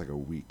I'd last like a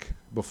week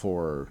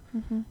before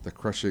the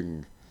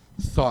crushing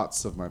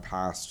thoughts of my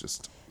past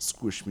just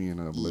squish me in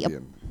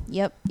oblivion.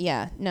 Yep.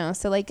 Yeah. No.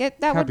 So like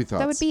that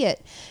would be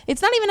it.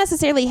 It's not even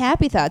necessarily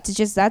happy thoughts. It's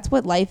just that's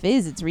what life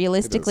is. It's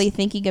realistically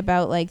thinking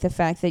about like the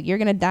fact that you're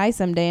gonna die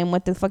someday and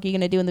what the fuck are you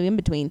gonna do in the in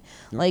between.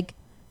 Yep. Like,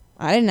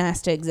 I didn't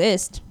ask to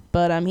exist,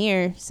 but I'm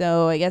here,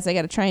 so I guess I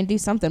got to try and do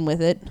something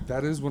with it.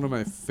 That is one of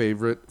my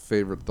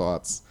favorite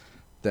thoughts.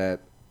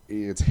 That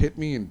it's hit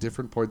me in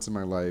different points in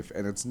my life,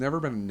 and it's never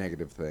been a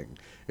negative thing.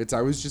 It's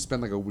always just been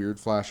like a weird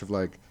flash of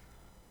like,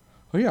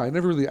 oh yeah, I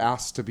never really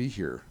asked to be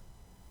here.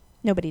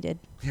 Nobody did.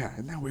 Yeah,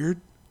 isn't that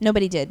weird?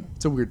 Nobody did.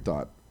 It's a weird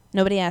thought.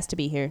 Nobody asked to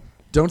be here.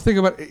 Don't think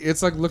about it.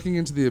 It's like looking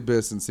into the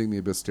abyss and seeing the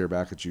abyss stare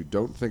back at you.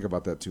 Don't think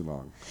about that too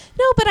long.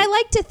 No, but I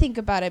like to think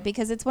about it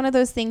because it's one of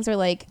those things where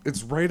like...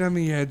 It's right on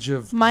the edge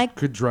of...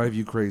 could drive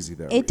you crazy,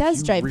 though. It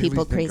does drive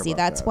people crazy.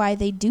 That's why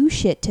they do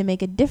shit to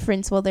make a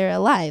difference while they're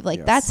alive.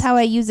 Like, that's how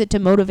I use it to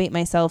motivate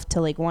myself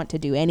to, like, want to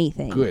do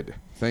anything. Good.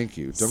 Thank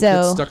you. Don't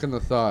get stuck in the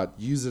thought.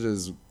 Use it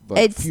as,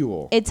 like,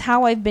 fuel. It's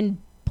how I've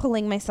been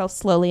pulling myself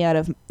slowly out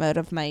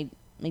of my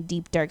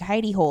deep dark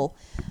hidey hole.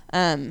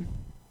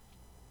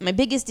 My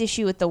biggest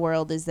issue with the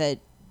world is that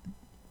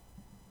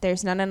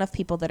there's not enough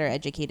people that are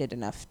educated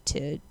enough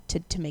to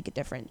make a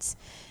difference.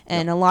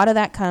 And a lot of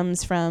that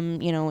comes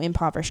from,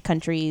 impoverished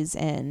countries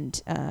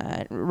and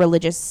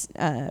religious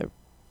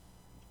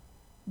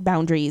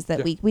boundaries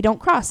that we don't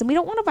cross. And we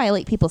don't want to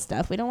violate people's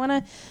stuff. We don't want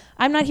to...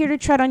 I'm not here to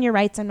tread on your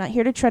rights. I'm not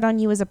here to tread on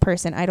you as a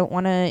person. I don't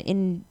want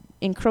to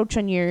encroach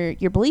on your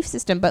belief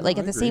system. But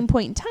at the same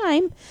point in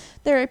time,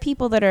 there are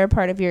people that are a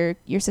part of your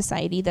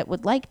society that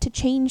would like to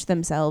change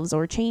themselves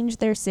or change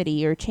their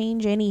city or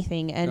change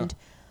anything. And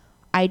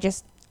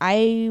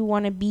I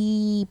want to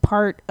be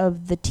part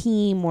of the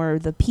team or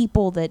the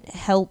people that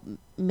help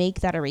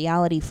make that a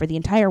reality for the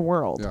entire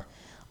world. Yeah.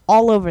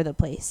 All over the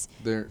place.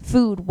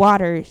 Food,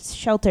 water,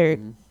 shelter,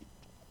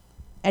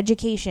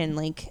 education.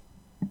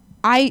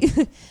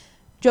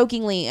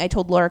 Jokingly, I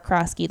told Laura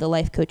Krosky, the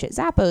life coach at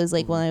Zappos,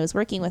 when I was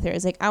working with her, I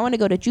was like, I want to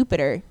go to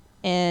Jupiter.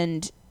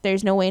 And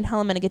there's no way in hell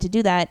I'm going to get to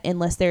do that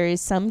unless there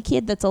is some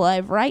kid that's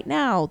alive right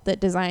now that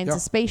designs a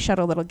space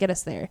shuttle that'll get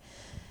us there.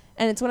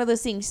 And it's one of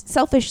those things,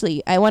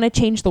 selfishly, I want to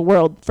change the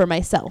world for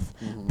myself.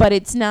 But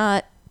it's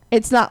not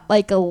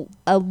like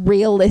a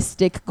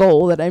realistic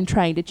goal that I'm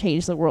trying to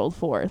change the world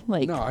for.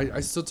 No, I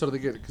still totally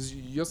get it. Because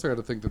you also got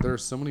to think that there are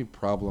so many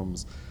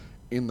problems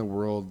in the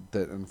world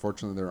that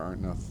unfortunately there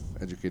aren't enough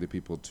educated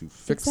people to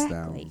fix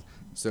them.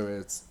 So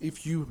it's,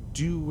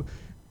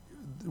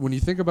 when you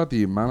think about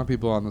the amount of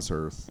people on this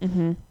earth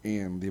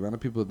and the amount of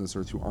people on this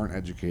earth who aren't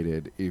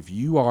educated, if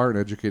you are an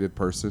educated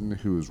person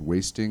who is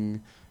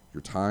wasting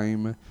your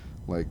time,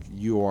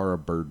 you are a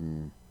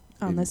burden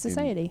on the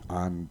society,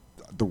 on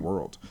the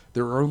world.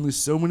 There are only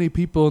so many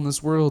people in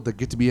this world that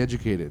get to be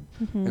educated.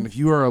 And if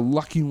you are a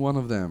lucky one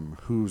of them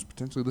who's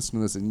potentially listening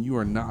to this and you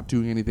are not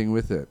doing anything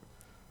with it,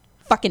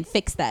 fucking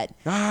fix that.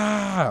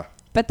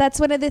 But that's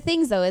one of the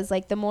things, though, is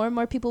the more and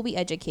more people we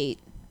educate,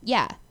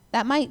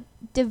 that might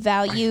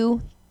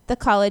devalue the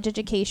college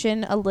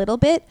education a little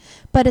bit,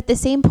 but at the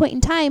same point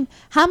in time,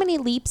 how many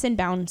leaps and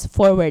bounds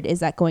forward is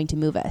that going to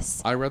move us?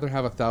 I'd rather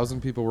have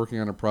 1,000 people working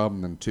on a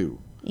problem than 2.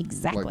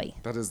 Exactly.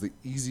 That is the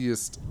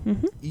easiest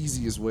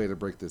way to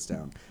break this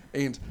down.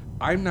 And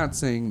I'm not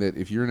saying that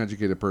if you're an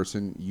educated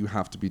person, you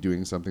have to be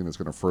doing something that's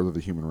going to further the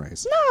human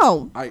race.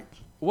 No. I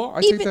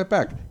take that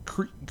back.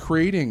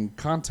 Creating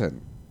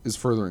content is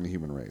furthering the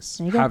human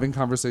race. Having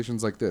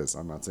conversations like this.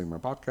 I'm not saying my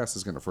podcast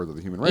is going to further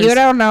the human race. You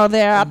don't know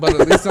that. But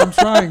at least I'm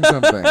trying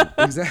something.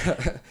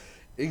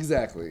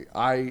 Exactly.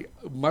 I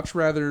much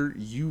rather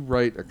you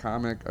write a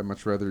comic. I'd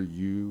much rather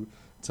you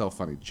tell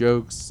funny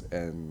jokes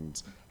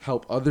and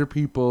help other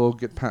people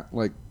get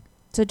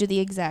so do the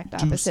exact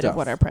opposite of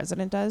what our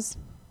president does.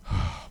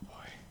 Oh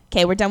boy.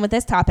 Okay, we're done with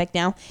this topic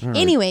now. Right.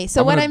 Anyway,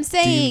 so what I'm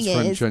saying is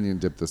French onion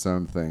dip the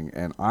sound thing,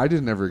 and I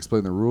didn't ever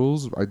explain the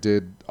rules. I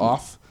did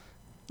off.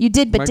 You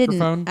did, but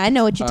didn't. I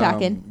know what you're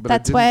talking.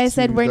 That's why I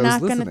said we're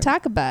not going to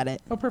talk about it.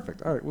 Oh,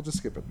 perfect. All right, we'll just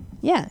skip it.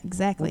 Yeah,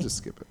 exactly. We'll just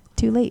skip it.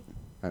 Too late.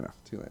 I know,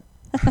 too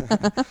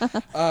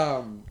late.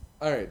 All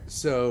right,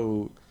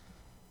 so,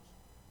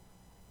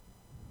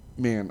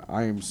 man,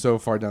 I am so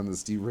far down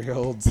this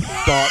derailed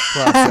thought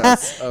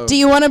process. Do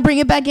you want to bring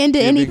it back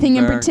into anything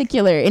in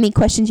particular? Any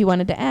questions you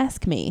wanted to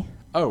ask me?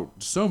 Oh,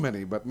 so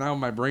many, but now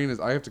my brain is,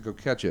 I have to go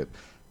catch it.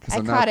 I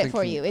caught it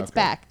for you. It's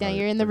back. Now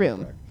you're in the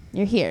room.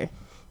 You're here.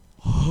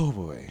 Oh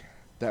boy,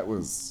 that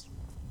was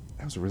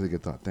a really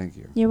good thought. Thank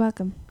you. You're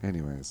welcome.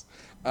 Anyways,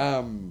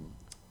 I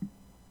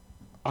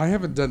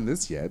haven't done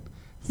this yet.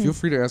 Feel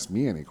free to ask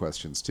me any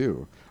questions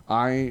too.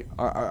 I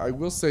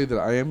will say that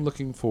I am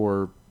looking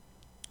for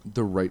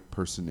the right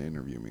person to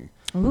interview me.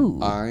 Ooh.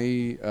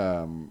 I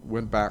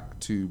went back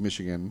to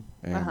Michigan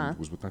and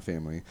was with my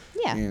family.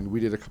 Yeah. And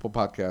we did a couple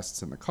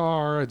podcasts in the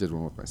car. I did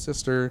one with my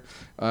sister.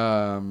 We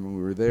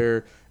were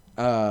there,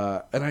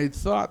 and I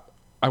thought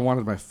I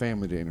wanted my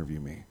family to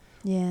interview me.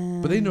 Yeah.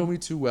 But they know me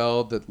too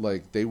well that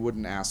they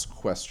wouldn't ask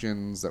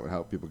questions that would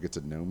help people get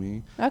to know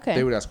me. Okay.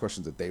 They would ask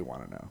questions that they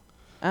want to know.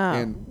 Oh.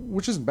 And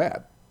which isn't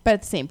bad. But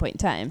at the same point in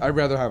time, I'd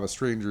rather have a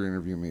stranger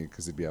interview me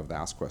because they'd be able to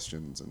ask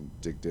questions and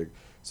dig.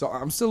 So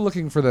I'm still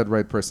looking for that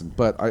right person,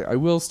 but I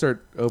will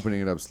start opening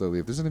it up slowly.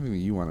 If there's anything that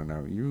you want to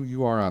know,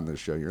 you are on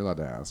this show. You're allowed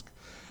to ask.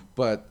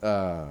 But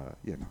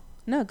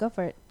No, go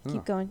for it.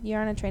 Keep going.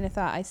 You're on a train of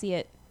thought. I see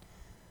it.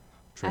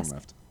 Train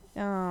left.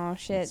 Oh,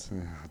 shit.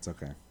 It's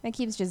okay. That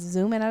keeps just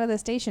zooming out of the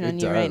station on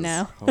you right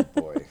now. Oh,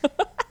 boy.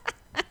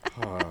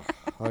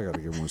 I got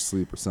to get more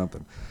sleep or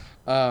something.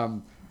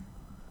 Oh,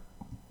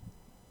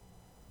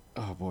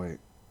 boy.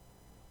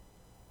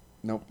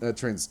 Nope, that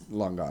train's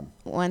long gone.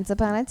 Once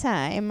upon a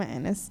time,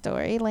 in a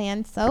story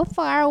land so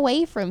far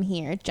away from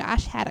here,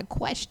 Josh had a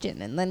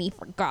question, and then he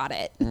forgot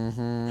it.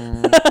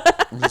 Mm-hmm.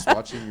 I'm just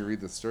watching you read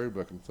the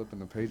storybook and flipping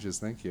the pages.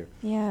 Thank you.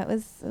 Yeah, it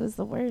was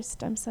the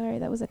worst. I'm sorry.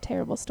 That was a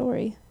terrible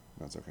story.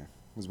 That's okay.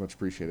 It was much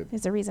appreciated.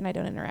 There's a reason I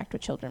don't interact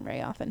with children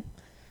very often.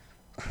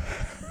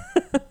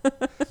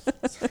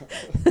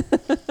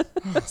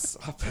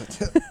 Stop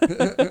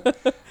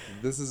it.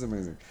 This is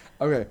amazing.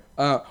 Okay.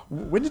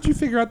 When did you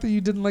figure out that you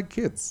didn't like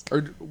kids?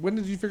 Or when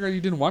did you figure out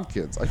you didn't want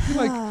kids? I feel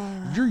like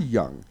you're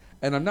young,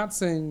 and I'm not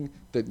saying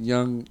that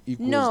young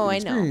equals No, I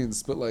know.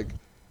 inexperience, but like,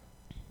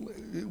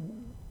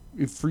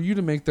 if for you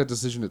to make that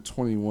decision at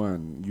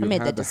 21, you I made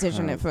had that to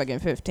decision at have- fucking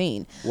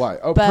 15. Why?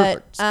 Oh, But,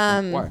 perfect.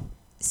 um, Why?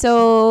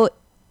 So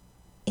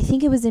I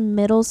think it was in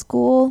middle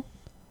school.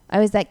 I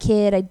was that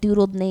kid. I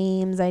doodled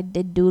names. I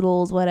did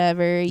doodles,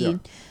 whatever. Yeah. You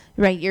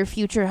write your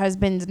future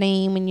husband's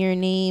name and your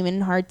name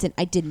and hearts. And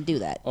I didn't do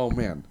that. Oh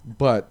man!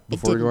 But I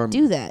before we go didn't on,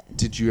 do that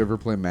did you ever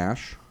play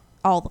Mash?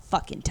 all the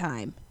fucking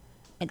time.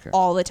 And Okay.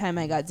 all the time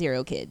I got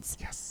 0 kids.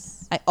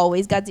 Yes. I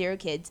always got 0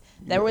 kids.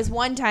 There was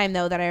one time,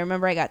 though, that I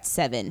remember I got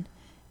 7.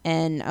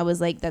 And I was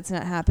like, that's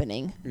not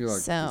happening. You're like,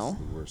 so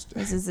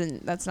this is the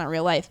worst. that's not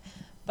real life.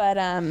 But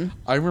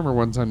I remember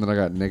one time that I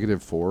got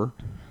 -4,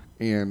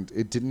 and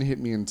it didn't hit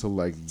me until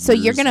like. so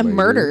you're years going to later.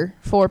 murder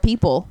 4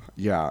 people.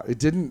 Yeah, it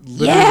didn't.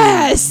 Literally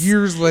Yes!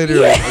 Years later,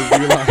 Yes! I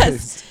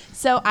realized.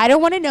 So I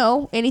don't want to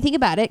know anything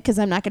about it because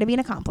I'm not going to be an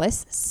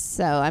accomplice.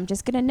 So I'm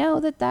just going to know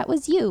that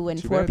was you,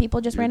 and Too 4 bad.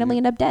 people just You're randomly the-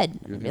 end up dead.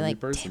 you're And the be only like,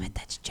 person. damn it,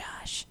 that's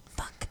Josh.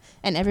 Fuck.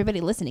 And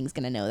everybody listening is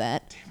going to know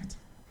that.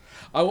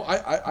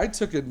 I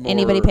took it more.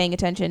 Anybody paying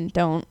attention,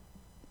 don't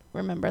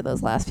remember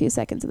those last few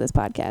seconds of this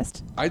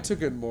podcast. I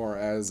took it more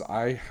as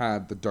I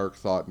had the dark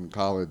thought in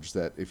college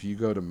that if you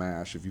go to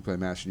MASH, if you play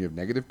MASH and you have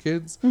negative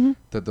kids,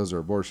 that those are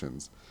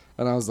abortions.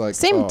 And I was like,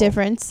 Same oh,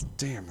 difference.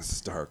 Damn, this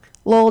is dark.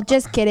 Lol,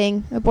 just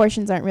kidding.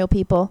 Abortions aren't real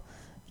people.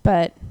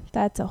 But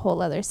that's a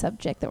whole other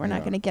subject that we're not Yeah.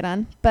 going to get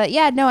on. But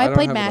yeah, no, I don't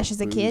played have MASH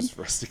enough as a kid. booze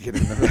for us to get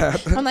into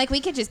that. I'm like, we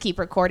could just keep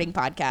recording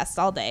podcasts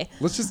all day.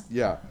 Let's just,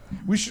 yeah.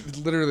 We should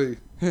literally,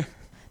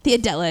 The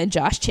Adela and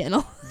Josh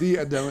channel. the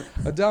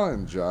Adele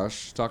and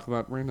Josh talk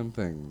about random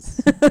things.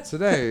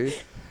 Today,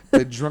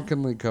 they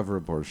drunkenly cover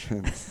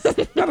abortion.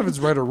 None of it's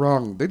right or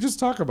wrong. They just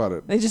talk about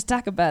it. They just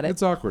talk about it.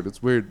 It's awkward.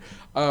 It's weird.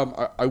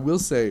 I will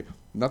say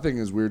nothing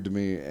is weird to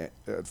me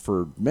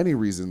for many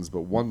reasons,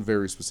 but one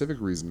very specific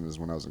reason is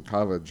when I was in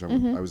college,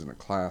 I was in a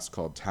class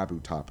called Taboo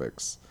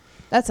Topics.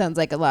 That sounds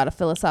like a lot of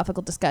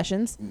philosophical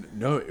discussions.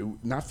 No,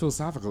 not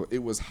philosophical.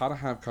 It was how to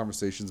have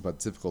conversations about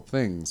difficult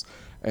things,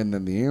 and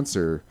then the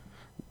answer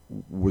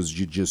was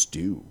you just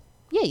do.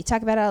 Yeah, you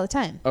talk about it all the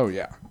time. Oh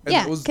yeah. And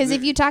Yeah, it was- because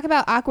if you talk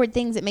about awkward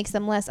things, it makes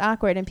them less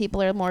awkward, and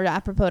people are more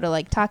apropos to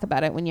like talk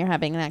about it when you're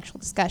having an actual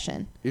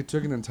discussion. It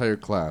took an entire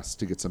class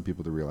to get some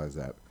people to realize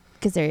that.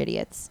 Because they're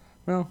idiots.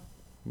 Well,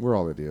 we're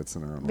all idiots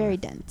in our own way. Very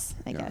dense,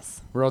 I Yeah.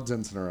 guess. We're all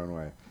dense in our own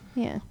way.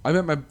 Yeah. I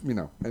meant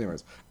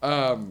anyways.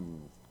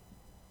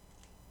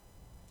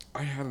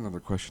 I had another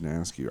question to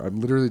ask you. I'm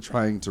literally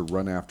trying to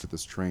run after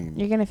this train.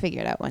 You're going to figure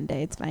it out one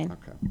day. It's fine.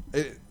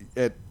 Okay.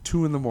 At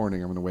 2 a.m, I'm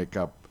going to wake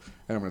up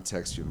and I'm going to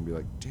text you and be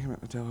like, damn it,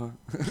 Adela.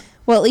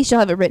 Well, at least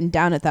you'll have it written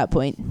down at that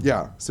point.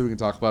 Yeah, so we can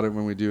talk about it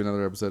when we do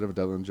another episode of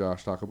Adela and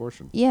Josh Talk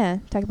Abortion. Yeah,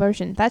 talk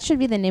abortion. That should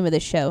be the name of the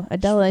show.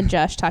 Adela and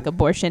Josh talk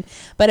abortion.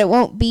 But it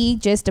won't be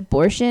just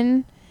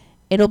abortion.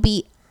 It'll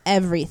be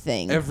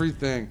everything.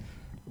 Everything.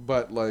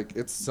 But, like,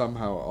 it's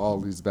somehow all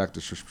leads back to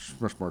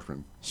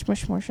Shmushmorshin.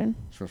 Shmushmorshin.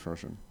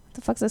 Shmushmorshin. What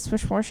the fuck's a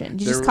shmushmorshin?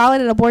 You There just call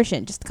it an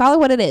abortion. Just call it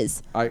what it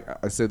is. I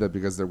say that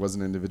because there was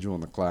an individual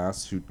in the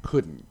class who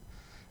couldn't.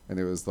 And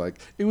it was like,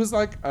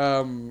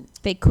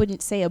 They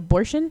couldn't say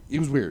abortion? it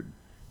was weird.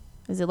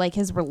 Is it like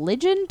his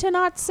religion to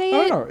not say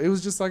I it? don't know. It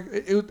was just like,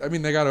 I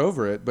mean, they got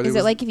over it. But Is it it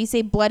was, like if you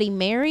say Bloody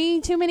Mary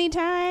too many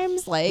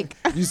times? Like,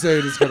 you say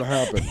it is going to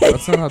happen.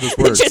 That's not how this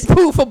works. just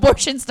poof,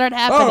 abortions start Oh,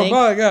 happening.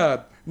 my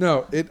God.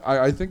 No,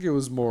 I think it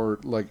was more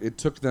like it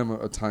took them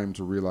a time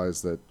to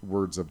realize that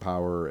words have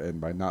power, and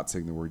by not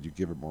saying the word, you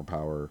give it more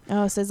power.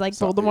 Oh, so it's like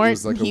So it Voldemort,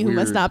 was like a you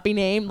must weird- not be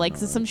named. Like,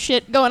 there's some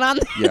shit going on.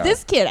 Yeah.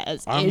 This kid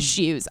has I'm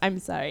issues. I'm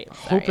sorry.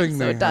 Hoping I'm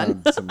they so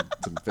done. had some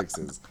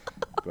fixes.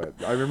 But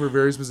I remember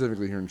very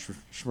specifically hearing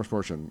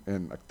Shmushmorshin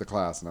in the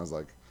class, and I was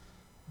like,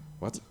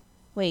 what?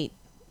 Wait,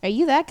 are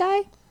you that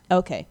guy?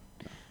 Okay.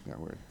 Yeah,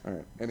 weird. All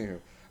right.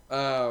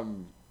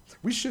 Anywho.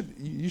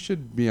 You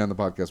should be on the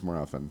podcast more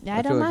often. Yeah,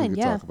 I feel don't like mind. we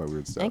could Yeah. talk about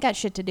weird stuff. I got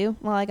shit to do.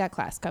 Well, I got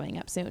class coming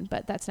up soon,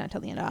 but that's not till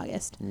the end of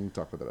August. We can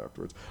talk about that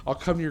afterwards. I'll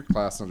come to your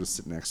class and I'll just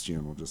sit next to you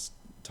and we'll just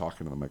talk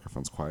into the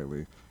microphones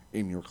quietly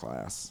in your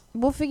class.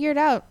 We'll figure it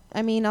out.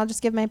 I mean, I'll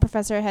just give my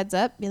professor a heads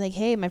up. Be like,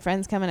 hey, my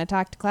friend's coming to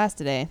talk to class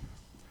today.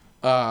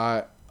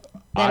 I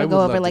That'll would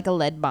go over love like to- a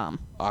lead bomb.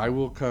 I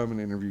will come and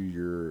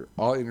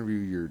I'll interview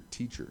your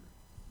teacher.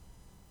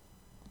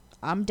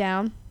 I'm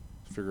down.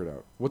 Figure it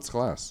out. What's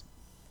class?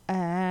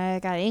 I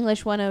got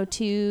English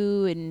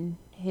 102 and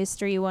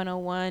History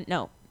 101.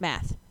 No,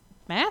 math.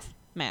 Math?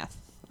 Math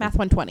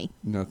 120.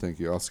 No, thank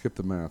you. I'll skip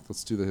the math.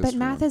 Let's do the history. But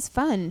math one. is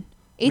fun.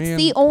 It's Man.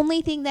 the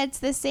only thing that's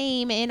the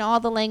same in all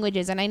the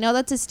languages. And I know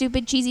that's a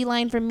stupid, cheesy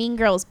line from Mean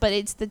Girls, but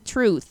it's the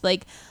truth.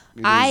 Like,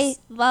 It I is.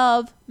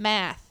 love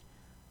math.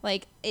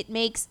 Like, it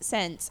makes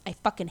sense. I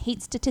fucking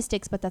hate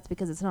statistics, but that's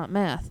because it's not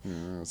math.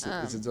 Yeah,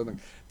 it's its own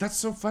thing. That's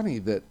so funny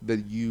that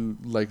you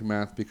like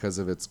math because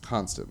of its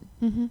constant.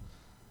 Mm-hmm.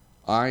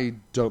 I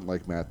don't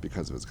like math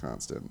because of its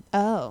constant.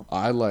 Oh.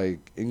 I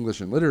like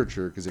English and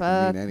literature because it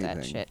Fuck can mean anything.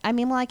 that shit. I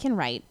mean, well, I can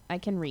write. I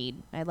can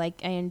read. I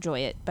enjoy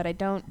it, but I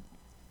don't.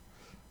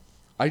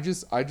 I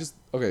just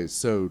okay,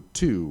 so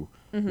 2,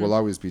 will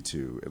always be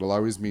two. It'll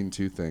always mean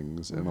two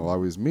things, and it'll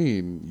always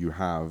mean you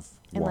have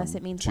Unless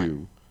it means two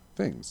one.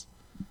 things.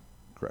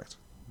 Correct.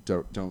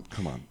 Don't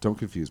come on. Don't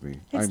confuse me.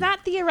 It's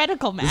not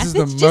theoretical math. This is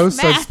it's the just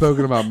most math. I've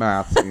spoken about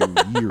math in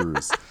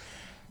years.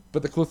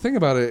 But the cool thing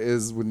about it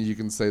is when you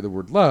can say the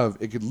word love,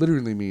 it could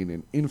literally mean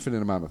an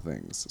infinite amount of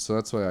things. So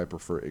that's why I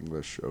prefer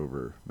English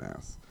over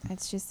math.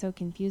 That's just so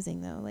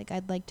confusing, though. Like,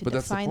 I'd like to But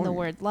that's the define the point.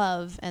 word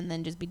love and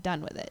then just be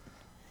done with it.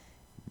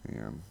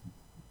 Man,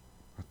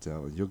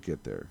 Adela, you'll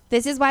get there.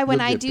 This is why when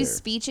You'll I get do there.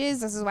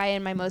 speeches, this is why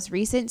in my most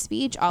recent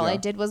speech, all I Yeah.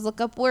 did was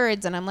look up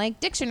words, and I'm like,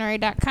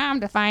 dictionary.com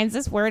defines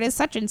this word as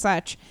such and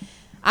such.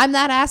 I'm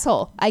that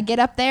asshole. I get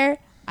up there,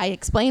 I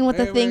explain what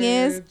the thing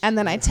is, Language. and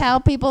then I tell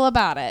people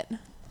about it.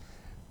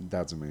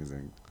 That's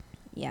amazing.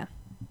 Yeah.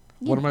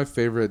 One of my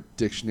favorite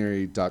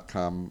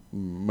dictionary.com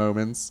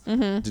moments.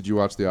 Did you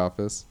watch The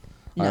Office?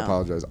 I No.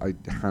 apologize. I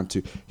had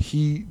to.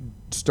 He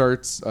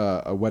starts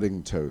a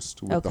wedding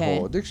toast with the Okay.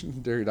 whole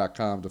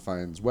dictionary.com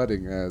defines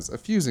wedding as a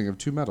fusing of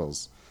two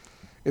metals.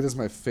 It is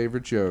my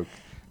favorite joke,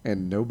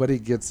 and nobody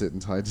gets it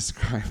until I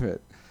describe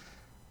it.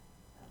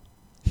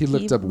 He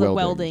looked up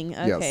welding.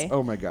 okay. Yes.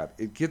 Oh my god,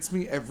 it gets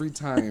me every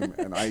time,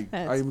 and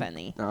That's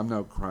funny. I'm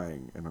now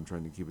crying, and I'm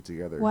trying to keep it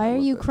together. Why I are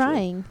love you that joke.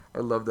 crying? I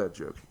love that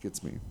joke. It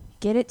gets me.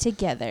 Get it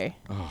together.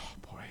 Oh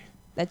boy,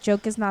 That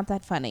joke is not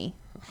that funny.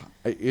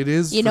 it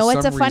is. You for know what's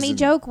a some funny reason,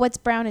 joke? What's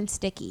brown and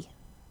sticky?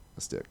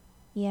 A stick.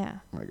 Yeah.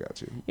 I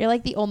got you. You're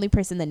like the only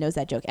person that knows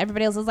that joke.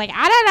 Everybody else is like,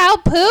 I don't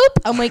know, poop.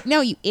 I'm like,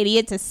 no, you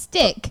idiot, it's a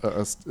stick.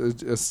 A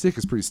stick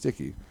is pretty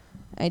sticky.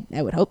 I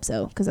would hope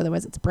so, because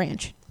otherwise it's a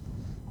branch.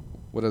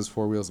 What has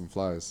four wheels and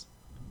flies?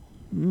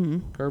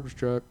 Garbage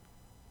truck.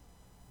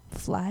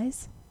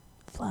 Flies?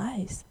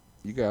 Flies.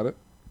 You got it.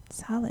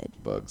 Solid.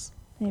 Bugs.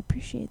 I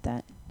appreciate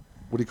that.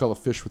 What do you call a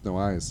fish with no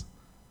eyes?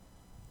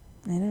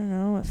 I don't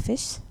know, a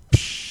fish?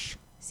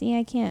 See,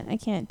 I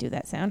can't do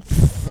that sound.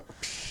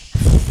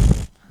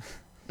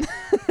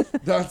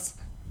 That's.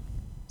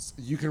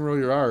 You can roll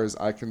your R's.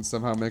 I can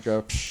somehow make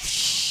a.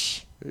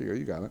 There you go.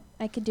 You got it.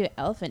 I could do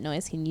elephant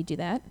noise. Can you do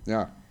that?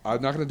 Yeah.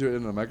 I'm not going to do it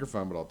in a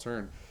microphone, but I'll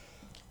turn.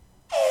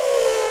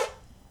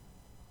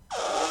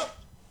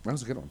 That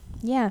was a good one.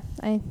 Yeah,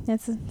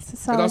 it's a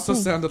solid It also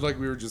thing. sounded like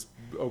we were just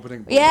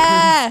opening.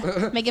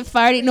 Yeah, making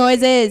farting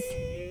noises.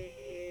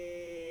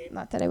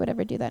 Not that I would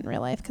ever do that in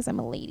real life because I'm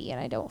a lady and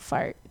I don't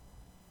fart.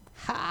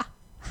 Ha.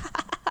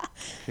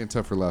 Can't tell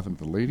if we're laughing at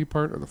the lady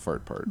part or the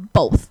fart part.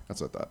 Both.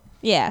 That's what I thought.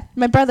 Yeah.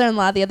 My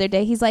brother-in-law the other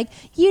day, he's like,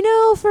 you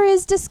know, for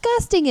as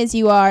disgusting as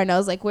you are. And I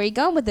was like, where are you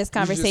going with this just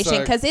conversation?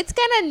 like- Because it's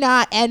going to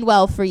not end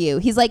well for you.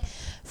 He's like,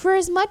 for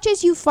as much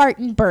as you fart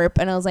and burp.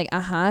 And I was like,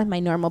 my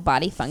normal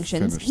body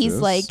functions. Finish He's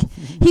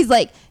this.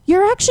 like,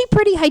 you're actually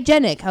pretty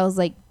hygienic. I was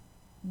like,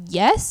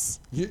 yes.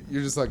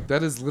 You're just like,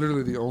 that is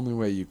literally the only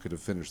way you could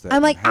have finished that.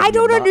 I'm like, had I me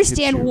don't not hit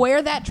understand you.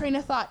 where that train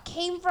of thought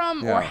came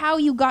from Yeah. or how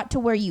you got to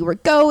where you were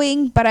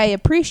going, but I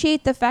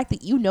appreciate the fact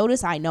that you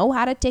notice I know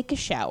how to take a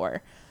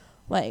shower.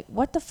 Like,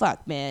 what the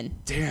fuck, man?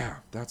 Damn,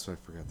 that's what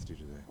I forgot to do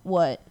today.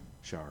 What?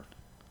 Shower.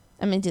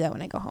 I'm going to do that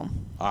when I go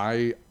home.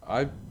 I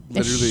I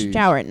literally.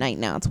 shower at night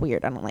now. It's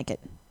weird. I don't like it.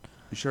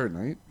 You shower at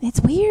night? It's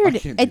weird. I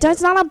can't do It does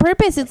that. not on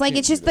purpose. It's like, can't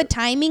it's do just the that.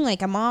 timing.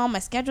 Like, I'm all, my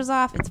schedule's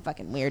off. It's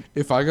fucking weird.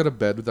 If I go to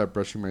bed without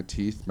brushing my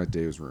teeth, my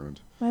day is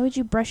ruined. Why would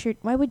you brush your,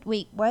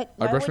 wait, what?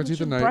 I Why brush my wouldn't teeth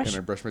you at night brush- and I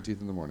brush my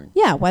teeth in the morning.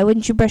 Yeah, why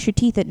wouldn't you brush your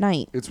teeth at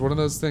night? It's one of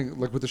those things,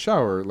 like with the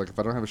shower, like if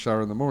I don't have a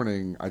shower in the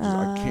morning, I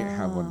can't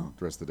have Oh. one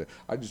the rest of the day.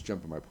 I just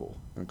jump in my pool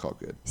and call it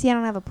good. See, I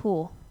don't have a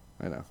pool.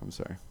 I know, I'm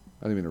sorry.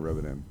 I didn't mean to rub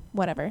it in.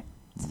 Whatever.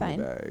 It's My fine.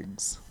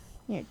 bags.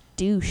 You're a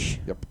douche.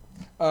 Yep.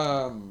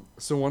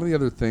 So one of the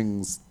other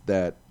things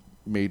that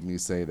made me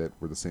say that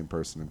we're the same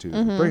person in two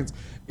different brains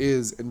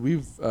is, and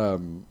we've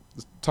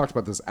talked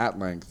about this at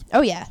length,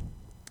 Oh, yeah.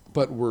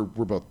 but we're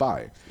both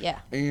bi. Yeah.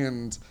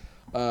 And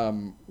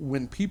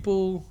when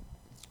people,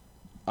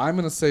 I'm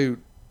going to say,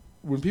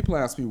 when people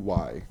ask me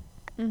why,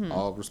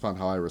 I'll respond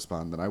how I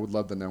respond. Then I would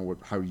love to know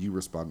how you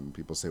respond when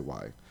people say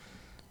why.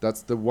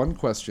 That's the one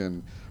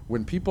question.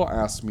 When people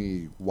ask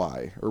me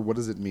why or what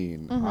does it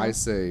mean, I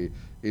say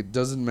it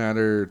doesn't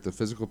matter the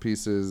physical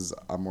pieces.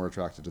 I'm more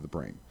attracted to the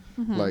brain.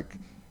 Like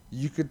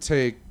you could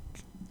take,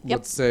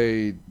 let's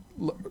say,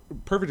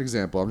 perfect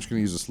example. I'm just going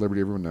to use a celebrity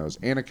everyone knows,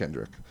 Anna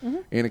Kendrick.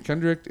 Anna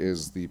Kendrick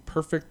is the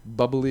perfect,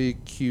 bubbly,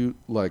 cute.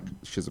 Like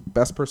she has the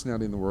best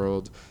personality in the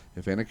world.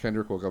 If Anna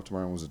Kendrick woke up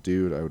tomorrow and was a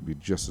dude, I would be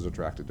just as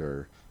attracted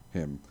to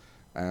him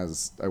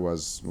as I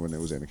was when it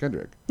was Anna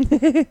Kendrick.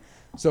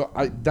 So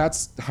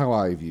that's how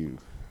I view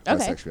Okay.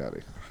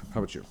 bisexuality. How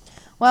about you?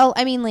 Well,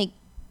 I mean, like,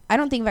 I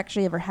don't think I've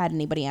actually ever had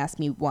anybody ask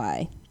me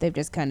why. They've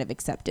just kind of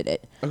accepted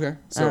it. Okay,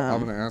 so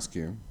I'm going to ask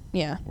you,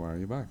 Yeah. why are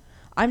you bi?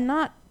 I'm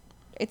not,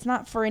 it's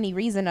not for any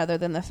reason other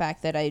than the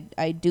fact that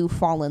I do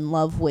fall in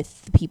love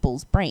with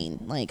people's brain.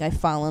 Like, I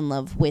fall in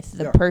love with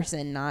the Yeah.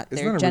 person, not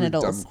Isn't their that a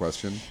genitals. really dumb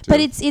question? But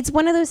too? it's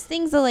one of those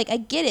things that, like, I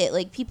get it.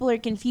 Like, people are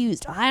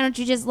confused. Why don't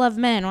you just love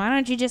men? Why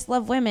don't you just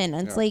love women?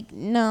 And it's Yeah. like,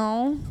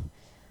 no.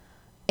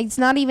 It's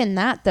not even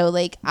that, though.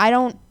 Like,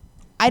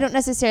 I I don't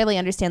necessarily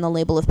understand the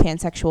label of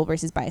pansexual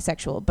versus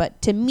bisexual,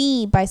 but to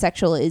me,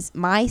 bisexual is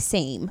my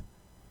same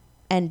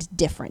and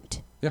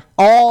different. Yeah.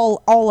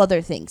 All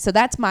other things. So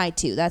that's my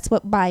two. That's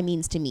what bi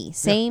means to me.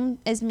 Same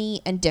as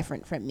me and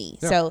different from me.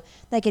 Yeah. So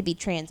that could be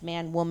trans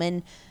man,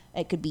 woman.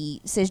 It could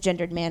be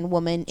cisgendered man,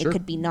 woman. Sure. It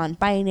could be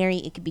non-binary.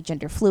 It could be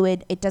gender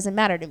fluid. It doesn't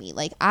matter to me.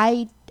 Like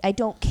I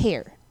don't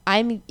care.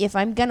 If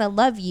I'm gonna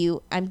love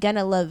you, I'm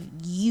gonna love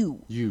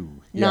you.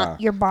 Not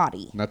your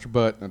body. Not your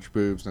butt, not your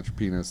boobs, not your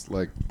penis.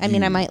 Like, I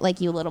mean, I might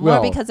like you a little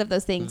Well, more because of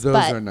those things. those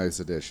but are nice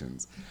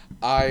additions.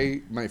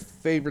 My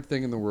favorite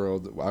thing in the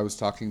world. I was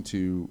talking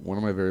to one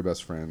of my very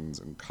best friends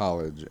in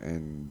college,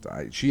 and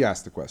she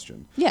asked the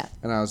question. Yeah.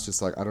 And I was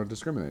just like, I don't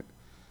discriminate.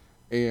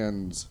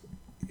 And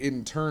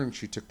in turn,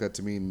 she took that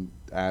to mean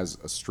as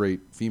a straight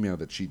female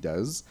that she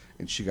does,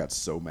 and she got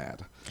so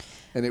mad.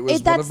 And it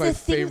was one of my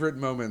favorite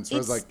moments where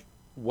I was like,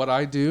 what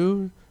I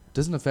do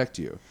doesn't affect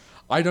you.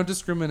 I don't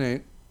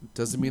discriminate.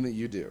 Doesn't mean that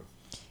you do.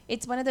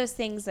 It's one of those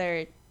things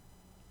where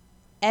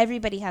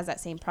everybody has that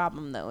same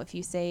problem, though. If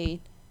you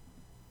say,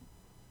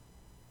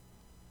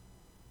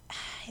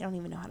 I don't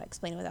even know how to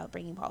explain it without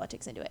bringing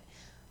politics into it.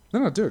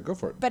 No, do it. Go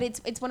for it. But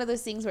it's one of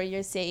those things where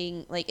you're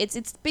saying, like,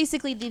 it's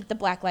basically the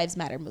Black Lives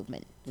Matter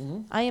movement.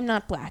 Mm-hmm. I am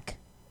not black,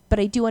 but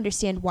I do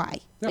understand why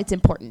it's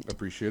important.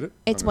 Appreciate it.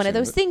 It's one of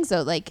those things,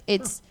 though. Like,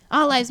 it's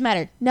all lives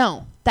matter.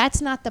 No,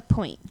 that's not the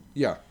point.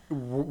 Yeah.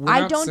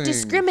 I don't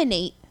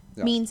discriminate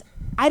means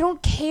I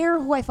don't care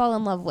who I fall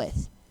in love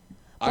with.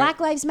 Black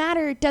lives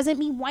matter doesn't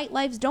mean white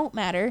lives don't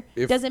matter.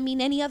 Doesn't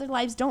mean any other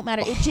lives don't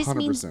matter. It just 100%.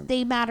 Means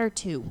they matter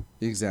too.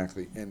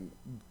 Exactly. And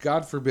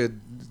God forbid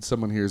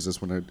someone hears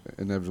this when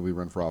I inevitably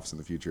run for office in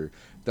the future.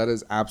 That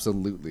is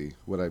absolutely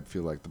what I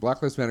feel like. The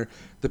Black Lives Matter,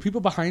 the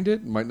people behind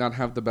it might not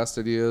have the best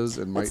ideas.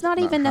 And it's not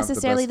even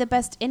necessarily the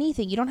best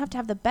anything. You don't have to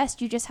have the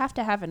best. You just have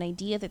to have an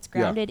idea that's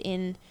grounded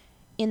in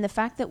the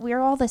fact that we're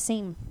all the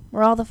same.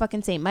 We're all the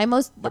fucking same. My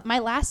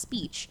last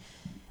speech...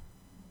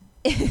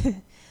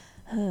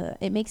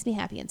 it makes me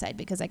happy inside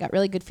because I got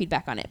really good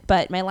feedback on it.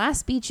 But my last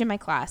speech in my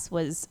class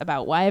was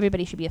about why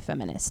everybody should be a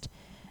feminist.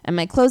 And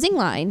my closing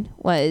line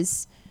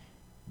was,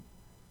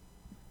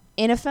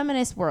 in a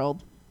feminist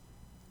world,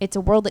 it's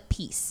a world at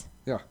peace.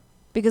 Yeah.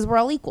 Because we're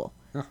all equal.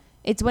 Yeah.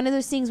 It's one of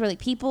those things where like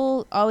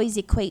people always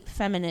equate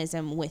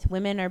feminism with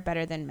women are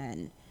better than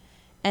men.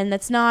 And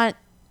that's not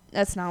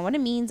what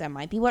it means. That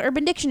might be what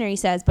Urban Dictionary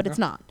says, but it's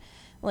not.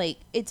 Like,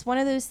 it's one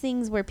of those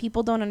things where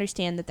people don't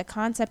understand that the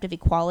concept of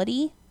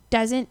equality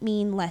doesn't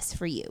mean less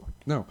for you.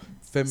 No.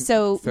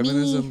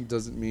 Feminism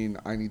doesn't mean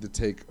I need to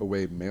take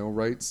away male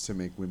rights to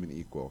make women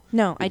equal.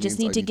 No, I just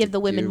need to give the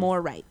women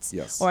more rights.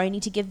 Yes. Or I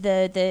need to give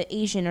the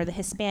Asian or the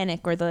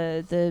Hispanic or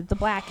the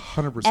black.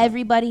 100%.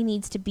 Everybody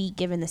needs to be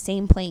given the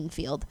same playing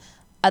field.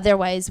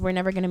 Otherwise, we're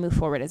never going to move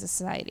forward as a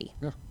society.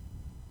 Yeah.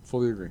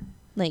 Fully agree.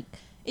 Like,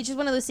 it's just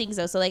one of those things,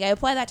 though. So, like, I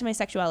apply that to my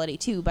sexuality,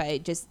 too,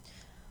 by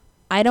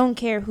I don't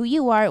care who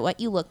you are, what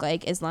you look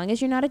like, as long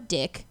as you're not a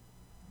dick.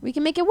 We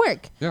can make it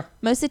work. Yeah.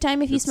 Most of the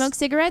time, if you smoke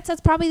cigarettes,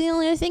 that's probably the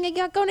only other thing you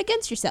got going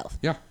against yourself.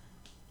 Yeah.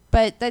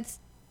 But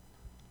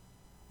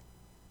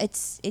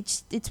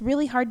it's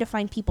really hard to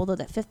find people though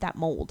that fit that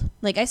mold.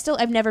 Like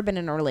I've never been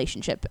in a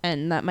relationship,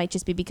 and that might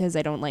just be because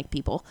I don't like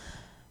people.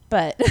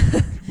 But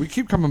we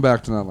keep coming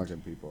back to not liking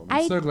people.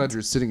 I'm so glad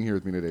you're sitting here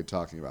with me today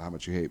talking about how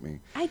much you hate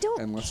me. I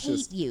don't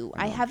hate you.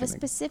 I have a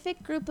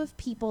specific group of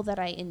people that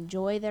I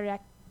enjoy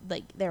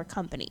their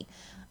company.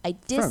 I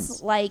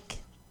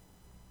dislike.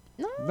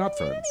 No, not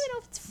friends. I don't even know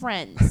if it's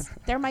friends.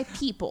 They're my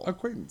people.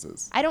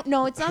 Acquaintances. I don't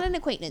know. It's not an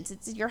acquaintance.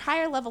 It's you're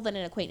higher level than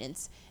an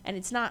acquaintance, and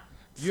it's not.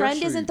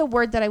 Friend isn't the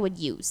word that I would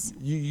use.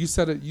 You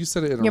said it. You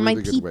said it in a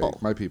really good way.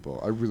 My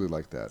people. I really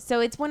like that. So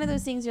it's one of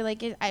those things. You're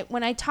like,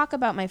 when I talk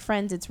about my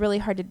friends, it's really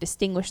hard to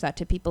distinguish that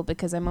to people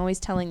because I'm always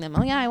telling them,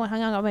 oh yeah, I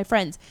hung out with my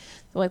friends.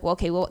 They're like, well,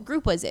 okay, well, what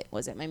group was it?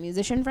 Was it my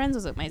musician friends?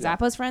 Was it my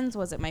Zappos friends?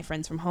 Was it my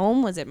friends from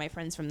home? Was it my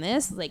friends from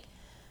this? Like.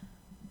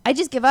 I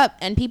just give up,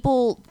 and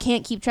people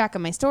can't keep track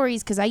of my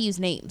stories because I use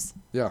names.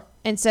 Yeah.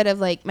 Instead of,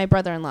 like, my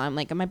brother-in-law, I'm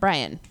like, my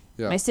Brian,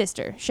 my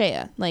sister,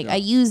 Shea. Like, I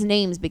use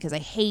names because I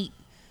hate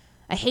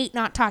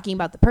not talking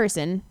about the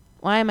person.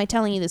 Why am I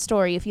telling you the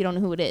story if you don't know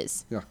who it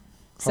is? Yeah,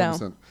 100%.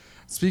 So.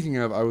 Speaking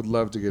of, I would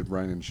love to get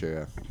Brian and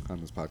Shea on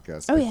this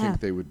podcast. I think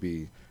they would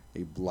be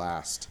a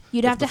blast.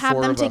 You'd have to have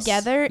them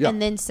together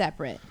and then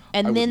separate,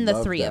 and then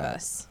the three of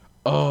us.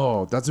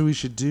 Oh, that's what we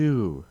should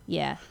do.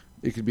 Yeah.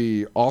 It could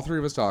be all three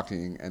of us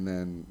talking, and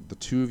then the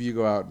two of you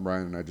go out, and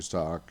Brian and I just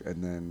talk,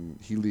 and then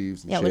he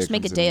leaves. And we'll just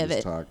make a day of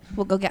it.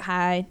 We'll go get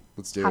high.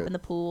 Let's do hop it. in the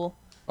pool.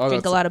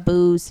 Drink a lot of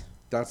booze.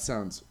 That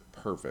sounds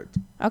perfect.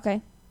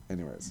 Okay.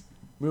 Anyways,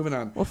 moving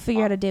on. We'll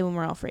figure out a day when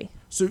we're all free.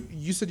 So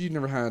you said you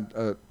never had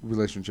a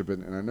relationship,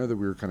 and I know that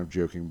we were kind of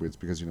joking, but it's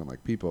because you don't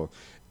like people.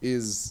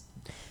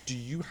 Do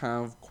you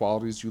have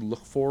qualities you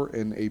look for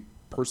in a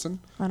person?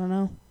 I don't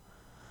know.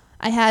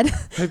 I had.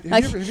 Have you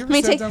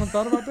ever sat down and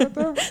thought about that,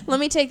 though? Let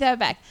me take that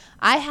back.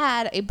 I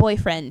had a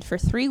boyfriend for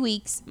 3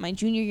 weeks my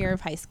junior year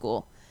of high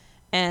school.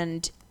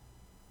 And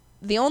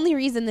the only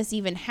reason this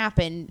even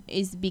happened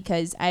is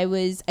because I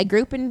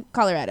grew up in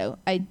Colorado.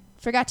 I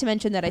forgot to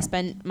mention that I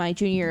spent my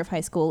junior year of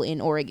high school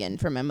in Oregon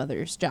for my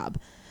mother's job.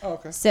 Oh,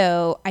 okay.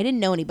 So I didn't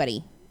know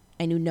anybody.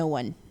 I knew no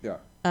one. Yeah.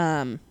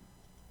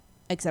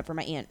 Except for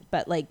my aunt.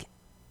 But like,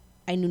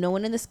 I knew no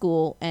one in the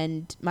school,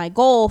 and my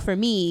goal for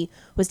me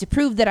was to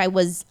prove that I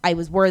was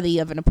worthy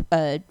of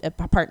a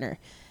partner,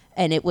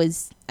 and it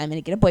was, I'm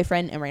gonna get a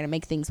boyfriend, and we're gonna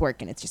make things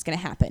work, and it's just gonna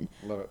happen.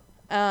 Love it.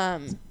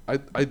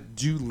 I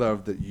do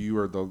love that you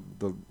are the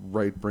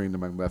right brain to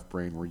my left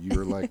brain, where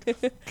you're like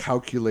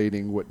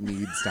calculating what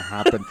needs to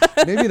happen.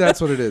 Maybe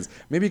that's what it is.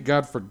 Maybe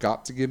God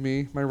forgot to give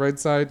me my right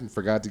side and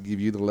forgot to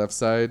give you the left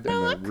side.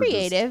 No, I'm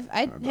creative.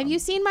 Have you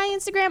seen my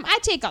Instagram? I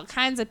take all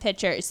kinds of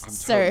pictures, I'm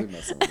sir. totally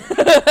messing with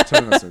it.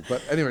 Totally messing with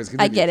it. But anyways,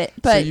 continue. I get it,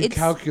 but so you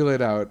calculate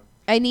out.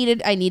 I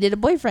needed a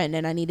boyfriend,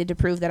 and I needed to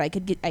prove that I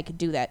could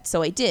do that.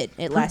 So I did.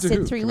 It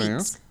lasted 3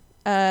 weeks.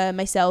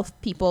 Myself,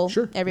 people,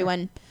 Sure,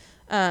 everyone.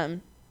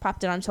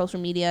 Popped it on social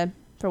media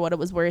for what it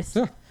was worth.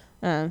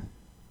 Yeah.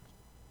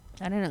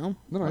 I don't know.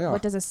 No, yeah.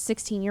 What does a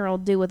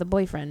 16-year-old do with a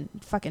boyfriend?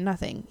 Fucking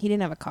nothing. He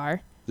didn't have a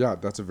car. Yeah,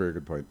 that's a very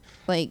good point.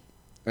 Like.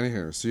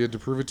 Anyhow, so you had to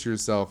prove it to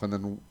yourself, and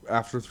then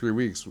after 3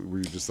 weeks, were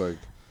you just like?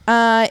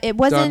 It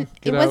wasn't.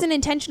 It wasn't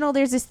intentional.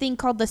 There's this thing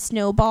called the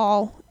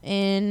snowball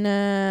in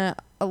a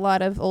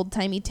lot of old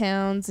timey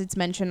towns. It's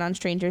mentioned on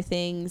Stranger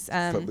Things.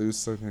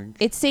 Footloose, I think.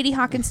 It's Sadie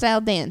Hawkins style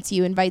dance.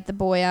 You invite the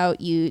boy out.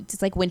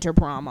 It's like winter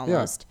prom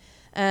almost.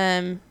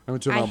 I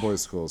went to an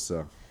all-boys school,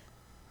 so.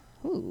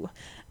 Ooh.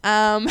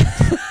 I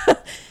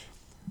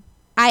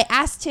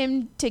asked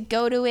him to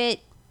go to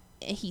it.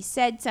 He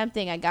said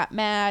something. I got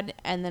mad,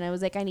 and then I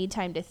was like, I need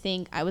time to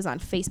think. I was on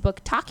Facebook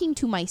talking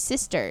to my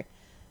sister.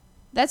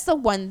 That's the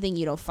one thing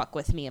you don't fuck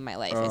with me in my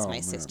life is my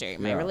sister.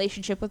 My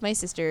relationship with my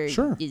sister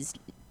is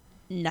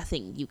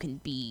nothing. You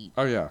can be.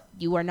 Oh, yeah.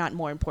 You are not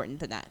more important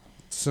than that.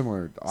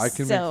 Similar. I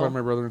can make fun of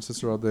my brother and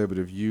sister all day, but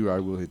if I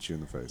will hit you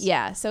in the face.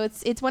 Yeah, so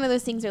it's one of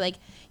those things where, like,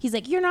 he's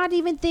like, you're not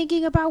even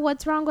thinking about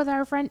what's wrong with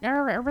our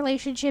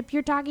relationship.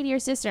 You're talking to your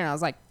sister. And I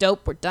was like,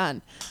 dope, we're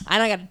done. I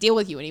don't got to deal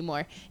with you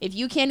anymore. If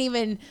you can't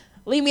even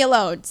leave me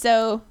alone.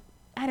 So,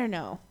 I don't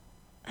know.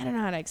 I don't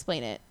know how to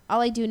explain it. All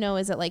I do know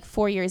is that, like,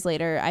 4 years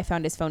later, I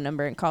found his phone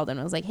number and called him.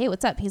 I was like, hey,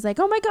 what's up? He's like,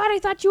 oh, my God, I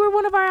thought you were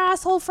one of our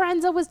asshole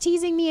friends that was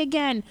teasing me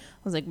again. I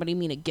was like, what do you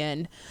mean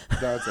again?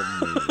 That's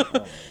amazing.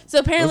 Oh. So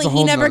apparently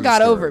he never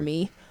got over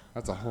me.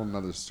 That's a whole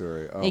nother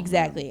story. Oh,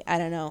 exactly. Man. I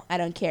don't know. I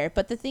don't care.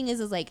 But the thing is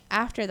like,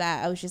 after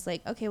that, I was just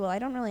like, okay, well, I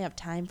don't really have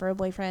time for a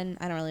boyfriend.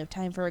 I don't really have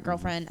time for a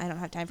girlfriend. I don't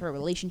have time for a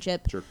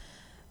relationship. Sure.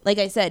 Like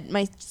I said,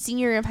 my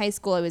senior year of high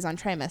school, I was on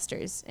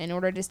trimesters. In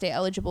order to stay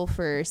eligible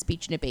for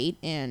speech and debate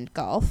and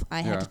golf,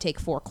 I had to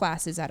take 4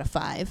 classes out of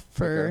 5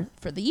 for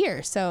the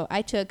year. So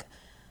I took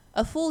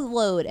a full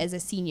load as a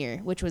senior,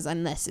 which was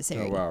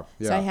unnecessary. Oh, wow.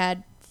 Yeah. So I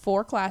had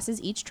 4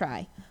 classes each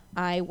try.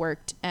 I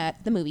worked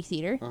at the movie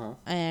theater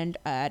and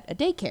at a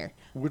daycare.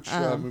 Which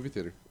movie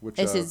theater?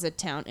 This is a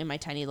town in my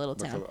tiny little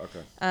town.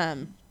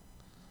 Okay.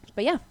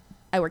 But yeah,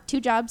 I worked 2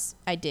 jobs.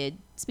 I did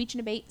speech and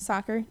debate,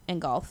 soccer, and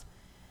golf.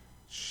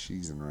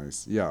 Cheese and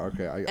rice. Yeah,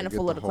 okay. And a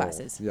full load of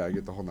classes. Yeah, I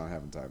get the whole not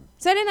having time.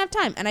 So I didn't have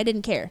time, and I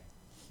didn't care.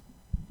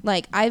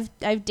 Like, I've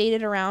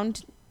dated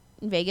around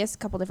in Vegas a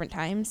couple different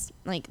times.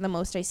 Like, the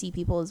most I see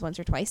people is once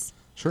or twice.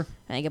 Sure.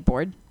 And I get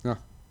bored. Yeah.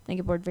 I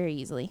get bored very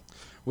easily.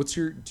 What's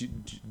your... Do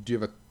you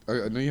have a...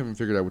 I know you haven't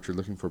figured out what you're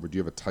looking for, but do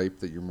you have a type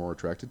that you're more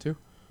attracted to?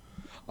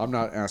 I'm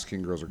not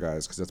asking girls or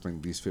guys because that's my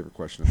least favorite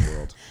question in the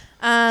world.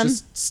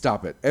 Just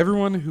stop it.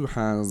 Everyone who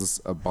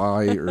has a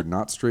bi or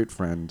not straight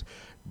friend,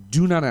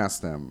 do not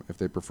ask them if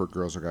they prefer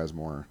girls or guys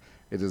more.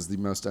 It is the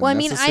most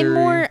unnecessary.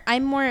 Well, I mean,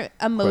 I'm more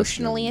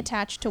emotionally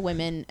attached to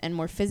women and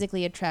more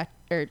physically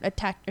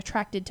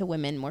attracted to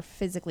women, more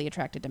physically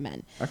attracted to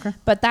men. Okay.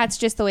 But that's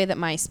just the way that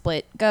my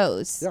split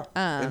goes. Yeah.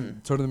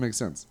 And totally makes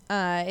sense.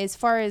 As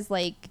far as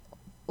like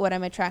what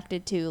I'm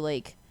attracted to,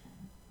 like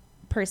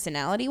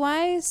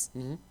personality-wise,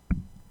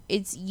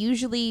 it's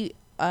usually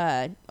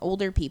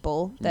older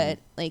people that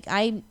like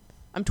I'm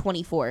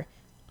 24.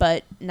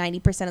 But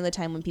 90% of the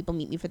time when people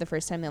meet me for the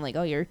first time, they're like,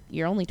 "Oh, you're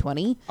only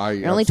 20.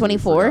 You're only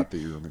 24." That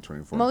you're only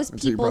 24. Most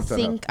people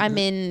think I'm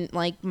in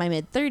like my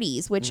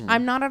mid-30s, which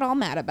I'm not at all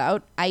mad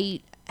about.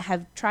 I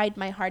have tried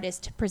my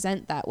hardest to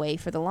present that way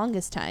for the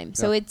longest time.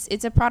 So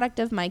it's a product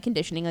of my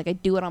conditioning. Like I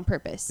do it on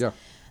purpose. Yeah.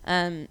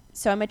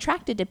 So I'm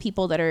attracted to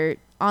people that are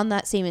on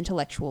that same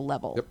intellectual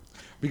level. Yep.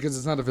 Because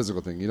it's not a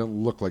physical thing. You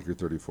don't look like you're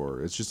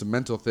 34. It's just a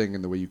mental thing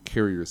in the way you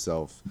carry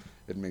yourself.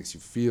 It makes you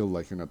feel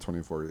like you're not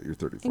 24, you're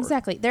 34.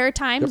 Exactly. There are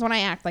times when I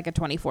act like a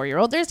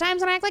 24-year-old. There's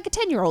times when I act like a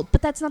 10-year-old.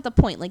 But that's not the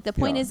point. Like the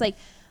point is like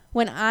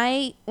when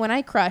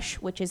I crush,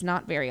 which is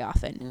not very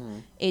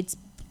often, it's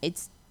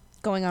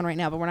going on right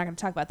now, but we're not going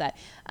to talk about that.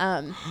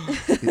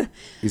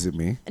 Is it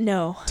me?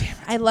 No. Damn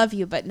it. I love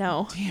you, but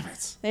no. Damn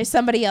it. There's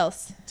somebody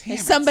else.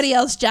 Somebody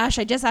else, Josh.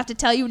 I just have to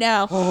tell you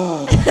now.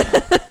 Oh.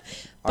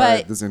 But all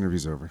right, this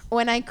interview's over.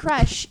 When I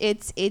crush,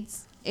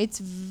 it's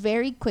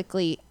very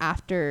quickly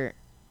after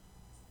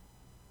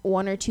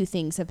 1 or 2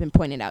 things have been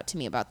pointed out to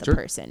me about the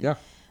person.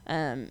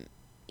 Yeah.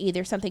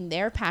 Either something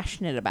they're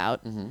passionate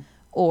about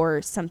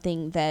or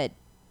something that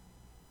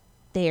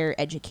they're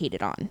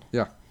educated on.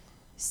 Yeah.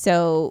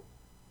 So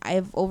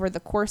over the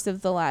course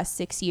of the last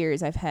 6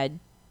 years, I've had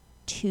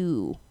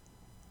 2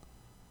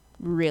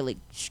 really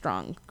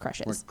strong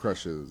crushes. Like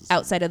crushes.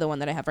 Outside of the one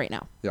that I have right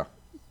now. Yeah.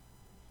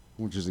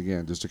 Which is,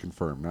 again, just to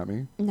confirm, not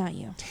me. Not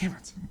you. Damn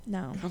it.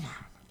 No. Come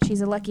on.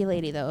 She's a lucky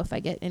lady, though, if I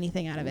get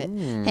anything out of it.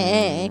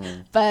 Hey.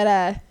 But,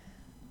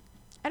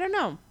 I don't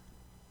know.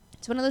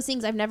 It's one of those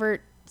things I've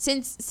never...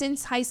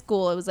 Since high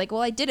school, it was like,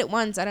 well, I did it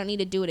once. I don't need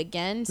to do it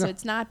again. So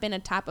it's not been a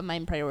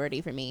top-of-mind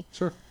priority for me.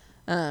 Sure.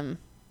 I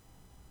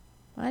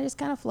just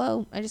kind of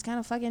flow. I just kind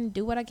of fucking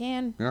do what I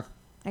can. Yeah.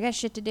 I got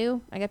shit to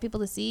do. I got people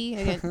to see.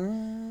 I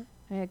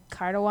got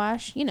car to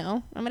wash. You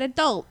know, I'm an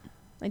adult.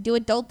 I do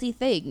adulty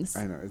things.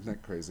 I know. Isn't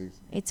that crazy?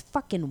 It's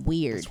fucking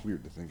weird. It's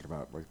weird to think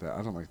about like that.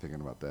 I don't like thinking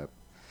about that.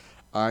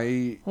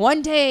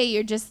 One day,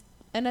 you're just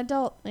an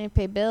adult. You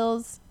pay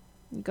bills.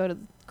 You go to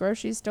the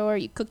grocery store.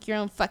 You cook your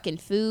own fucking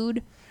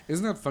food.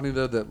 Isn't that funny,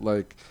 though, that,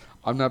 like,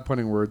 I'm not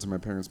putting words in my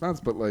parents'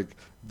 mouths, but, like,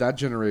 that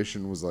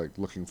generation was, like,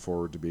 looking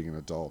forward to being an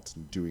adult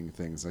and doing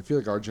things. And I feel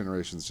like our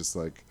generation's just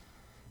like,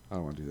 I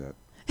don't want to do that.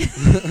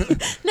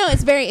 No,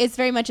 it's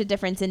very much a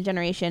difference in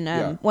generation.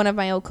 Yeah. One of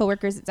my old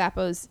coworkers at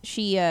Zappos,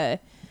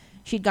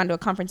 she'd gone to a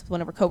conference with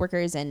one of her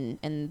coworkers,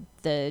 and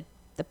the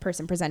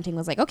person presenting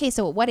was like, okay,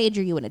 so at what age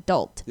are you an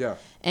adult? Yeah.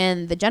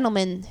 And the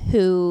gentleman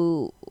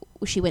who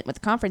she went with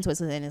the conference was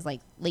in his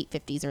like late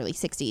 50s, early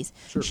 60s.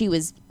 Sure. She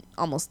was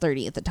almost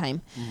 30 at the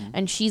time.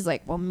 And she's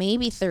like, well,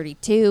 maybe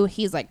 32.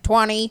 He's like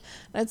 20.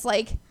 And it's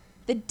like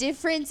the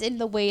difference in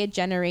the way a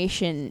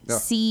generation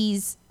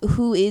sees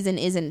who is and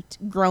isn't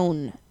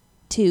grown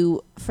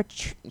to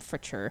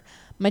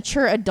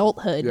mature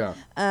adulthood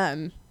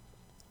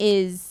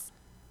is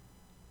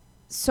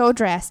so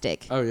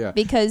drastic. Oh, yeah.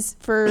 Because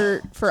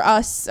for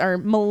us, our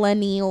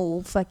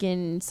millennial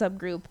fucking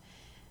subgroup,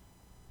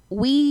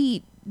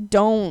 we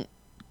don't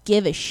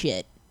give a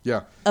shit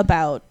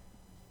about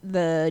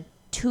the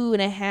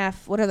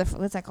 2.5,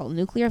 what's that called?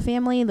 Nuclear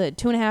family? The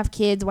 2.5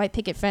 kids, white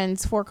picket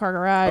fence, 4-car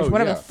garage,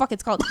 whatever the fuck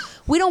it's called.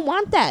 We don't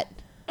want that.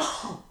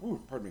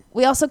 Ooh, pardon me.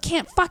 We also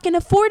can't fucking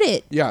afford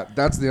it. Yeah,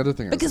 that's the other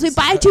thing. Because we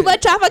buy too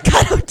much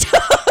avocado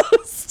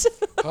toast.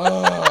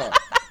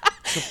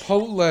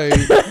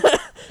 Chipotle.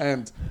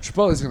 And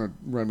Chipotle's going to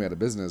run me out of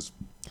business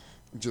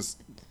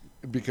just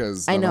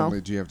because not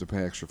only do you have to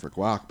pay extra for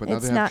guac, but now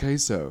they have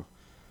queso.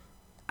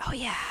 Oh,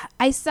 yeah.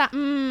 I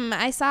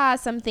saw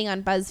something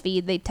on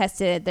BuzzFeed. They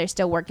tested it. They're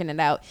still working it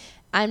out.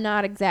 I'm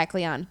not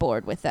exactly on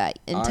board with that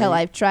until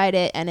I've tried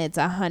it, and it's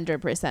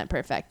 100%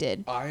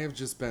 perfected. I have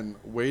just been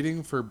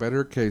waiting for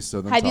better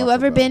queso than Have you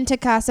ever Bell. been to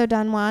Casa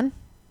Don Juan?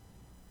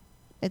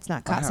 It's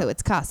not Caso,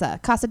 it's Casa.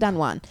 Casa Don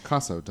Juan.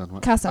 Casa Don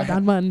Juan. Casa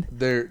Don Juan.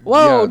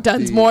 Whoa,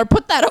 Dunsmore,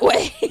 put that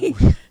away.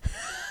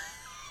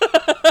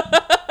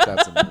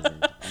 That's amazing.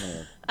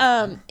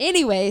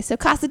 Anyway, so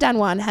Casa Don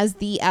Juan has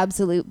the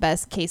absolute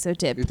best queso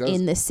dip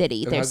in the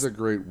city. It has a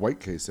great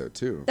white queso,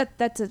 too.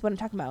 That's what I'm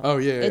talking about. Oh,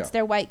 yeah. It's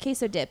their white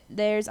queso dip.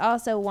 There's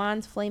also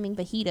Juan's Flaming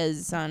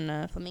Fajitas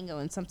on Flamingo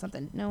and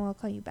something. No, I'll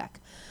call you back.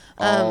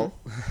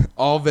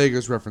 All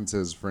Vegas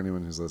references for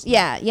anyone who's listening.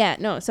 Yeah.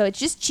 No, so it's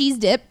just cheese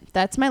dip.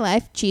 That's my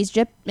life. Cheese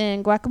dip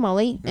and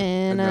guacamole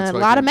and a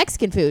lot of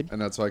Mexican food.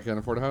 And that's why I can't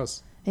afford a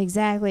house.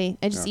 Exactly.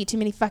 I just eat too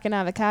many fucking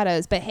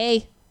avocados. But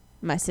hey,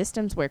 my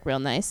systems work real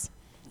nice.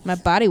 My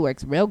body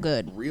works real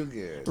good. Real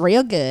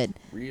good.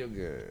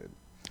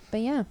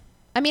 But yeah.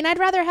 I mean, I'd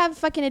rather have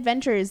fucking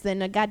adventures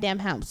than a goddamn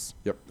house.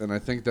 Yep. And I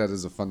think that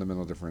is a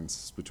fundamental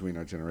difference between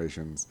our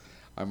generations.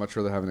 I'd much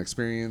rather have an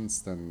experience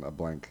than a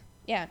blank.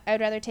 Yeah. I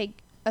would rather take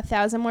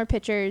 1,000 more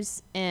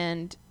pictures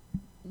and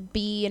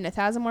be in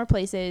 1,000 more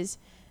places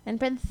and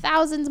spend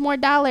thousands more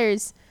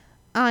dollars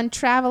on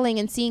traveling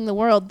and seeing the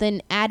world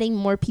than adding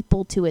more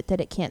people to it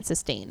that it can't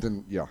sustain.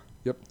 Then, yeah.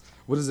 Yep.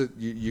 What is it?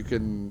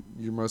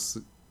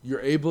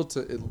 You're able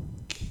to,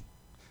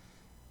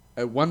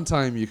 at one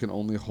time you can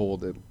only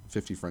hold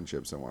 50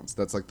 friendships at once.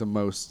 That's like the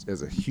most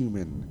as a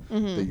human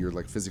that you're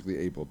like physically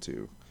able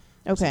to.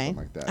 Okay. Something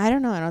like that. I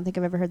don't know. I don't think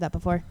I've ever heard that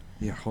before.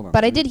 Yeah, hold on.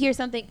 But I did hear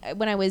something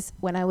when I was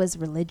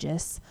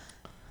religious.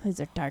 These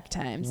are dark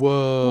times.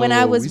 Whoa. When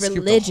I was we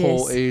religious. Skipped the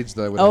whole age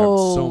that I would have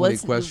so many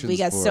questions we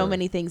got for. so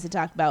many things to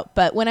talk about.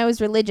 But when I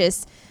was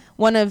religious,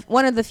 one of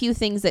the few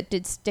things that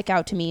did stick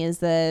out to me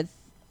is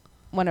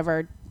one of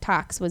our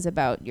talks was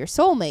about your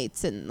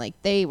soulmates, and like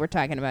they were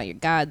talking about your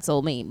God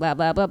soulmate, blah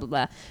blah blah blah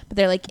blah. But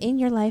they're like, in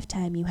your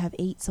lifetime you have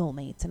 8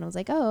 soulmates, and I was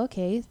like, oh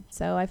okay.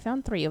 So I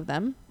found 3 of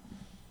them.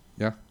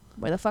 Yeah.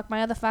 Where the fuck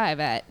my other 5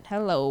 at?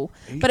 Hello.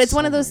 But it's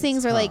one of those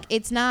things where like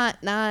it's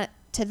not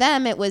to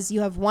them. It was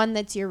you have one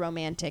that's your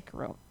romantic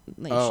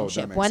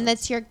relationship, one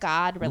that's your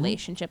God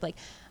relationship, like,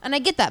 and I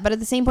get that. But at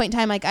the same point in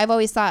time, like I've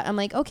always thought, I'm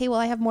like, okay, well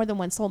I have more than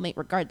one soulmate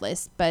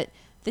regardless, but.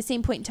 At the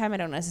same point in time, I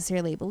don't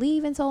necessarily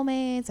believe in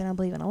soulmates. I don't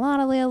believe in a lot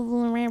of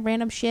little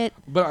random shit.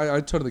 But I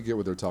totally get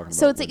what they're talking about.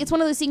 So it's like it's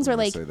one of those things where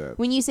like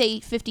when you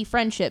say 50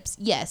 friendships,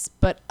 yes,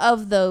 but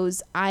of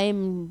those,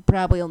 I'm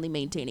probably only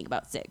maintaining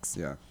about 6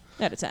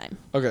 at a time.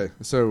 Okay,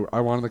 so I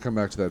wanted to come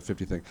back to that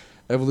 50 thing.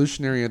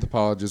 Evolutionary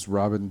anthropologist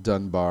Robin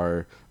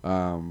Dunbar,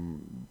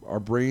 our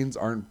brains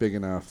aren't big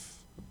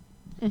enough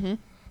Mm-hmm.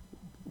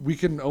 We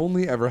can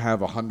only ever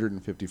have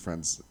 150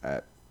 friends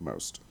at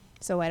most.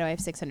 So why do I have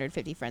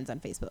 650 friends on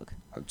Facebook?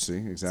 See,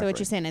 exactly. So what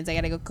you're saying is I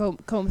gotta go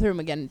comb through them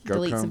again,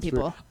 delete some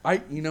people.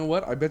 You know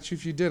what? I bet you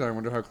if you did, I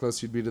wonder how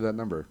close you'd be to that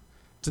number.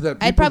 To that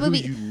I'd people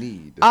probably who you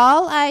need.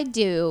 All I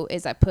do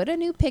is I put a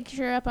new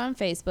picture up on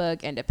Facebook,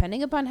 and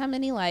depending upon how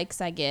many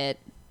likes I get,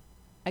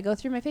 I go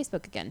through my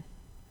Facebook again.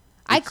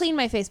 I clean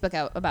my Facebook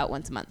out about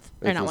once a month.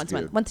 Or not once a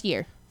month, once a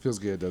year. Feels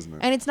good, doesn't it?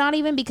 And it's not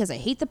even because I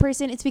hate the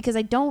person. It's because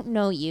I don't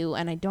know you,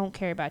 and I don't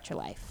care about your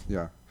life.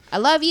 Yeah. I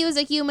love you as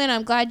a human.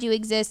 I'm glad you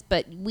exist,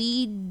 but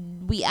we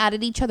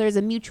added each other as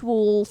a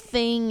mutual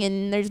thing,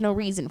 and there's no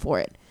reason for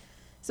it.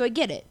 So I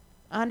get it.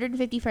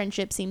 150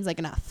 friendships seems like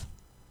enough.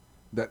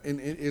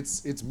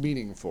 It's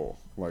meaningful,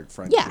 like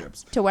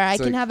friendships. Yeah, to where I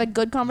It's can like have a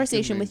good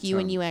conversation with you,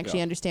 time, and you actually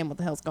yeah. understand what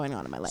the hell's going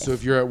on in my life. So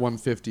if you're at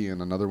 150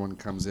 and another one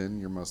comes in,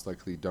 you're most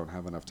likely don't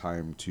have enough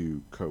time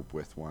to cope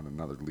with one,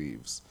 another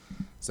leaves.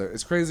 So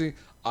it's crazy.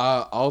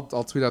 I'll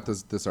tweet out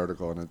this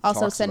article, and it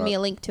also talks send me about-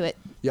 a link to it.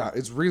 Yeah,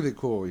 it's really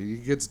cool. He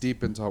gets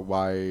deep into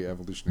why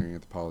evolutionary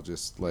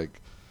anthropologists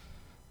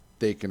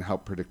they can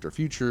help predict our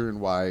future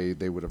and why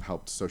they would have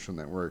helped social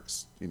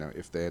networks,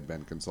 if they had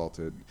been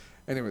consulted.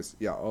 Anyways,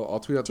 yeah, I'll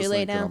tweet out Too this late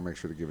link and now. I'll make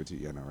sure to give it to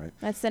you. Yeah, no, right?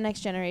 That's the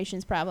next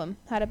generation's problem.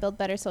 How to build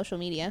better social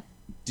media.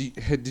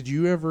 Did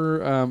you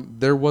ever?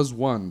 There was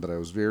one that I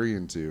was very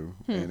into,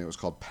 and it was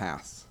called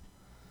Path,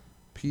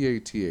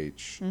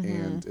 PATH,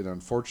 and it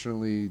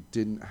unfortunately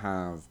didn't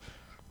have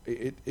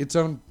its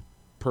own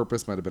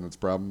purpose. Might have been its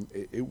problem.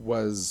 It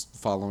was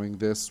following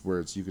this,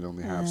 where you can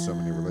only have so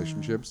many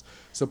relationships.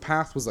 So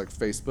Path was like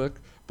Facebook,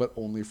 but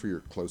only for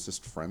your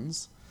closest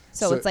friends.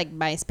 So it's like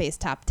MySpace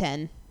top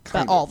 10, but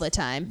Kind all of. the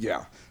time.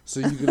 Yeah. So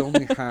you could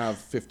only have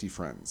 50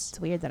 friends. It's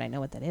weird that I know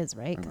what that is,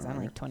 right? Because I'm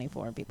like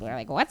 24 and people are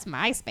like, what's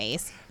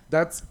MySpace?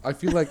 I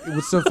feel like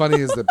what's so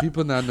funny is that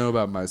people now know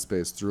about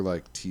MySpace through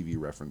like TV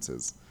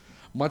references.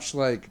 Much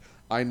like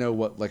I know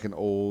what like an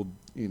old,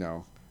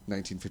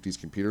 1950s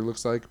computer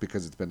looks like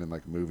because it's been in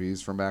like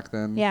movies from back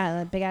then. Yeah,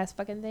 that big ass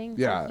fucking thing.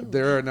 Yeah, So huge.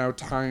 there are now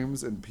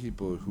times and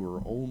people who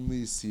are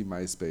only see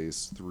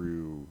MySpace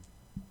through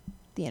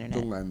The internet.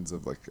 the lens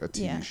of like a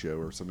TV Yeah. show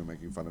or something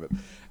making fun of it.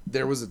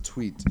 There was a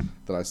tweet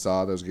that I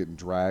saw that was getting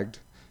dragged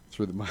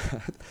through the mud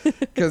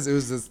because it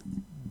was this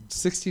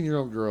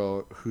 16-year-old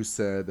girl who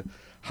said,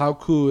 how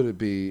cool would it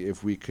be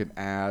if we could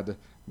add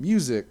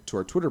music to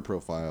our Twitter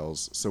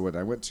profiles, so when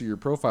I went to your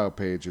profile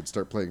page it'd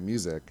start playing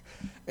music,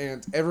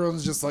 and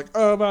everyone's just like,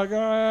 oh my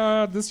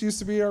god, this used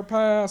to be our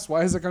past,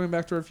 why is it coming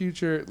back to our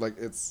future? Like,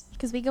 it's,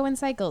 Because we go in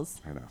cycles.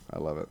 I know, I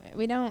love it.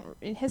 We don't.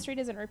 History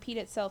doesn't repeat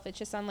itself. It's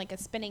just on like a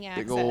spinning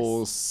axis. Big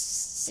ol' It's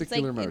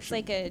circular motion.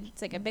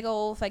 It's like a big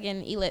old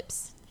fucking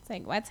ellipse. It's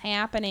like, what's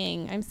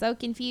happening? I'm so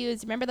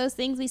confused. Remember those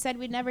things we said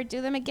we'd never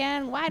do them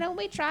again? Why don't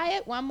we try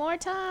it one more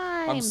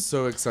time? I'm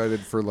so excited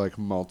for like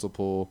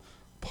multiple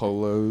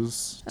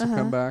polos to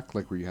come back,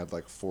 like where you had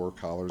like 4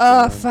 collars.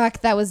 Oh going.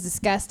 fuck, that was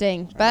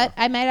disgusting. But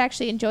I might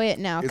actually enjoy it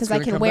now because It's I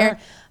gonna can come wear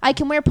back. I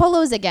can wear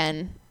polos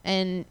again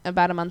in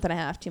about a month and a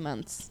half, 2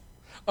 months.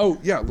 Oh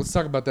yeah, let's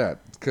talk about that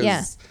because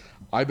Yeah.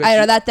 I bet I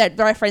know you, that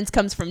reference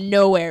comes from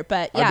nowhere,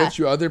 but yeah. I bet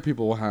you other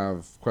people will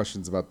have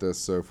questions about this.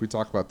 So if we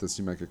talk about this,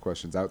 you might get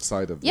questions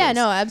outside of Yeah, this.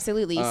 no,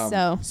 absolutely.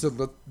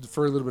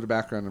 For a little bit of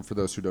background and for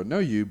those who don't know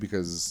you,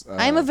 because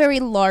I'm a very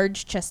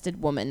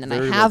large-chested woman, and I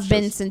very have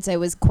been large-chested. since I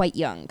was quite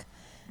young.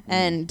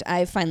 And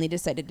I finally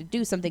decided to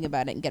do something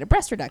about it and get a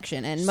breast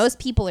reduction. And most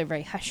people are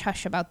very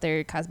hush-hush about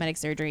their cosmetic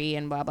surgery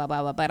and blah, blah,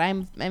 blah, blah. But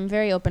I'm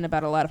very open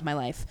about a lot of my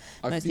life.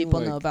 I Most feel people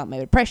know like- about my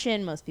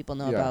depression. Most people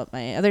know Yeah. about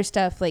my other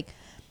stuff. Like,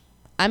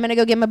 I'm going to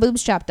go get my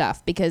boobs chopped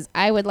off because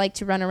I would like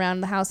to run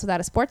around the house without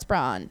a sports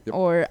bra on. Yep.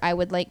 Or I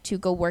would like to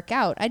go work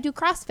out. I do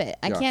CrossFit.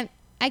 Yeah.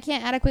 I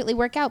can't adequately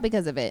work out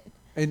because of it.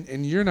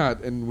 and you're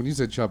not, and when you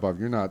say chop off,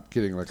 you're not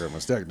getting like a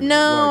mastectomy.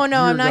 No, Like, no,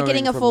 you're I'm not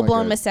getting going a from, full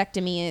blown like,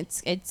 mastectomy.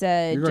 It's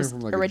You're going just from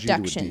like a a G to a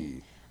reduction.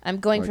 D. I'm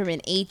going Like- from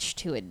an H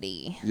to a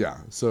D. Yeah,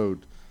 so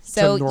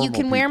So to you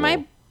can normal wear my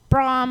people-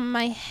 bra on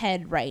my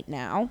head right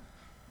now,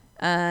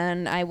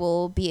 and I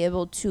will be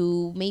able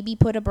to maybe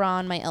put a bra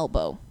on my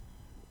elbow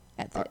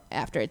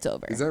after it's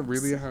over. Is that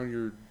really how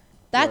you're?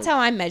 That's like- how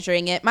I'm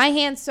measuring it. My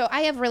hands. So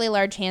I have really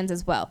large hands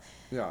as well.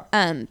 Yeah,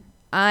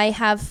 I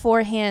have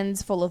 4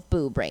 hands full of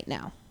boob right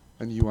now.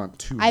 and you want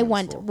 2. I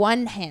want handful.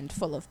 1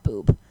 handful of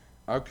boob.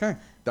 Okay,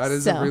 that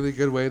is So, a really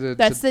good way to.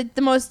 That's the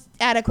most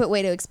adequate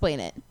way to explain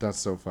it. That's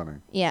so funny.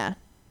 Yeah.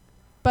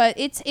 But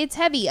it's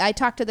heavy. I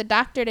talked to the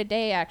doctor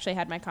today. I actually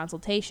had my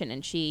consultation,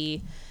 and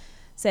she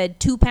said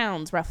 2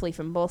 pounds roughly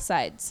from both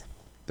sides.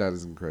 That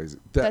isn't crazy.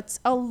 That's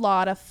a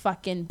lot of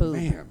fucking boob.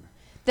 Man.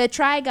 The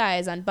Try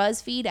Guys on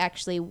BuzzFeed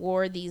actually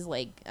wore these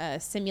like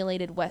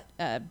simulated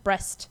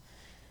breast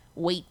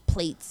weight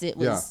plates. It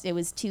was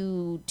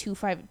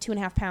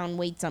 2.5 pound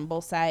weights on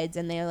both sides,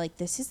 and they're like,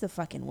 "This is the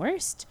fucking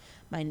worst.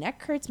 My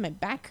neck hurts, my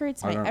back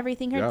hurts, I know.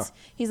 everything Yeah. hurts."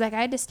 He's like,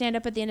 "I had to stand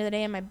up at the end of the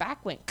day, and my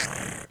back went."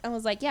 I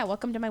was like, "Yeah,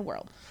 welcome to my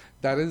world."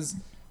 That is,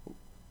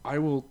 I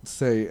will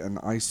say, and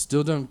I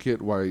still don't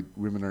get why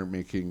women aren't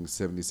making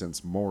 70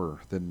 cents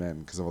more than men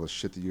because of all the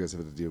shit that you guys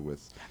have to deal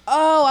with.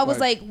 Oh, I was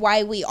like,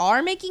 why we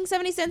are making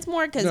 70 cents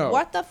more? Because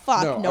what the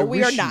fuck? No,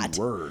 we are not.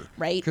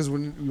 Right? Because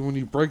when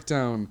you break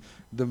down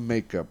the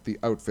makeup, the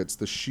outfits,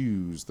 the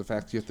shoes, the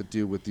fact you have to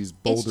deal with these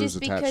boulders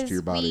attached to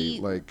your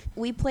body,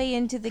 we play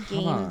into the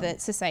game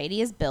that society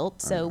is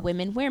built. So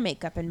women wear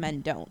makeup and men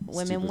don't.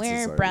 Women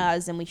wear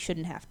bras and we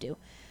shouldn't have to.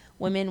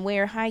 Women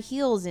wear high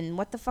heels, and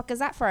what the fuck is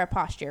that for our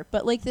posture?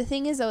 But, like, the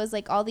thing is, though, is,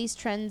 like, all these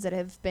trends that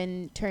have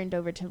been turned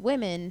over to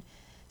women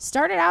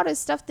started out as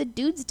stuff that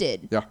dudes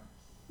did. Yeah.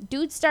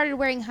 Dudes started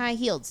wearing high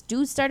heels.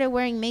 Dudes started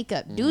wearing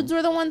makeup. Mm-hmm. Dudes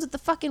were the ones with the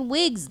fucking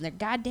wigs and their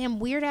goddamn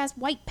weird-ass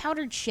white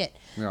powdered shit.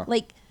 Yeah.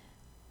 Like,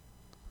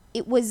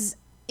 it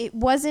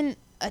wasn't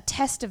a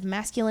test of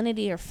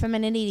masculinity or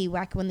femininity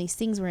back when these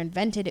things were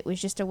invented. It was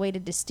just a way to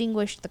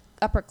distinguish the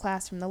upper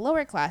class from the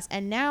lower class.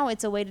 And now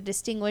it's a way to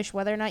distinguish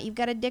whether or not you've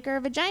got a dick or a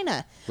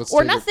vagina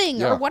or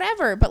nothing or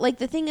whatever. But, like,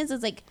 the thing is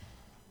like,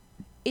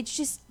 it's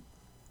just...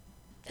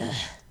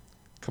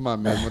 Come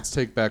on, man. Let's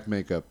take back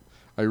makeup.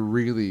 I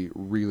really,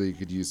 really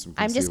could use some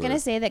concealer. I'm just going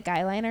to say that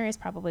guy liner is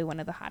probably one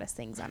of the hottest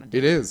things on a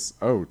dude. It is.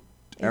 Oh,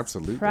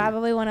 absolutely. It's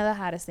probably one of the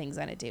hottest things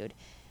on a dude.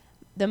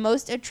 The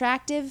most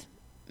attractive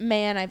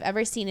man I've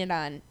ever seen it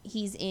on.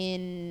 He's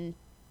in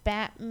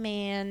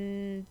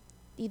Batman,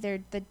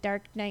 either The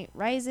Dark Knight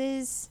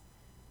Rises.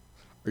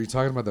 Are you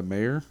talking about the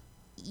mayor?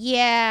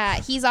 Yeah,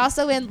 he's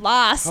also in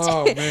Lost.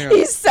 Oh man,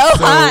 he's so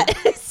hot.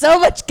 So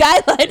much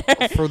guy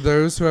liner. For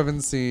those who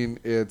haven't seen,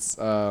 it's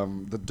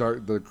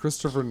the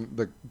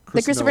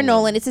Christopher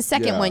Nolan. It's the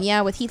second one,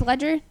 yeah, with Heath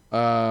Ledger.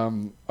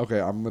 Okay,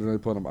 I'm literally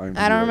pulling up IMDb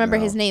I don't remember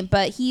now. his name,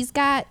 but he's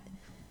got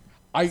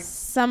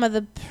some of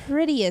the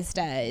prettiest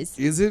eyes.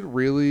 Is it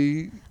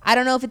really? I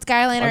don't know if it's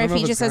guy liner or if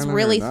he just has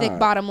really thick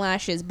bottom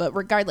lashes, but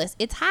regardless,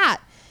 it's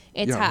hot.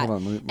 It's hot.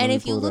 Hold on, and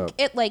if you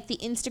look at like the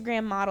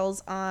Instagram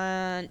models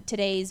on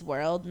today's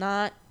world,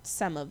 not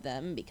some of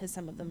them because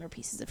some of them are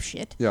pieces of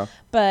shit. Yeah.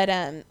 But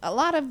a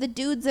lot of the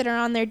dudes that are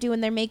on there doing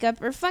their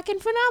makeup are fucking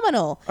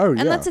phenomenal. Oh,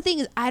 yeah. And that's the thing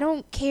is I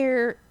don't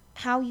care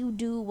how you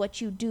do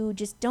what you do.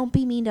 Just don't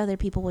be mean to other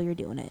people while you're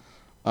doing it.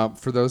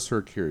 For those who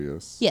are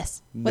curious.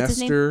 Yes. What's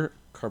his name? Nestor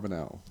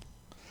Carbonell.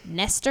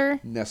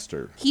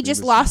 Nestor. He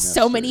just lost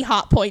so many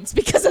hot points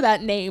because of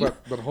that name.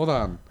 But hold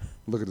on.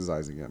 Look at his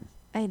eyes again.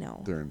 I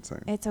know. They're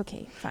insane. It's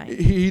okay. Fine.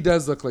 He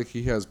does look like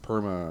he has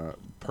perma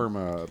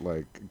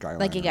like guy liner.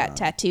 Like he got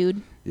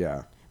tattooed.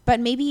 Yeah. But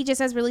maybe he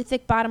just has really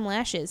thick bottom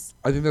lashes.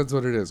 I think that's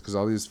what it is because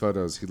all these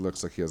photos, he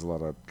looks like he has a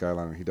lot of guy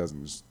liner. He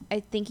doesn't.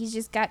 I think he's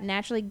just got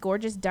naturally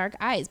gorgeous dark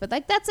eyes. But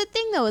like that's the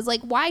thing though is like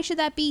why should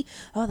that be?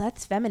 Oh,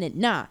 that's feminine.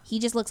 Nah, he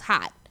just looks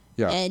hot.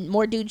 Yeah. And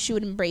more dudes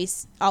should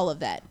embrace all of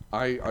that.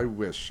 I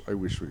wish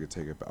we could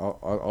take it back.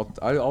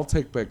 I'll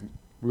take back.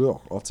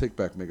 I'll take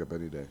back makeup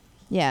any day.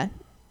 Yeah.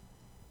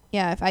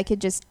 Yeah, if I could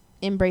just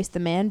embrace the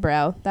man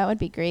brow, that would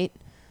be great.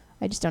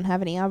 I just don't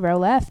have any eyebrow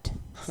left.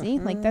 See,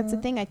 like that's the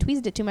thing. I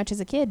tweezed it too much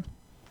as a kid.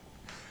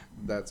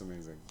 That's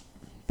amazing.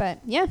 But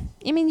yeah,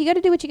 I mean, you got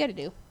to do what you got to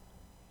do.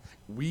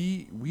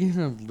 We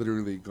have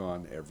literally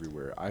gone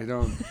everywhere. I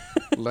don't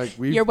like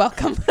we. You're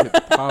welcome. Hit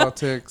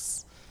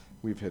politics,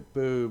 we've hit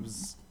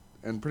boobs,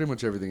 and pretty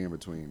much everything in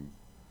between.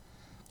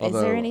 Is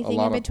there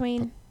anything in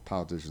between?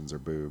 Politicians are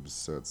boobs,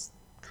 so it's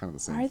kind of the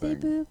same thing. Are they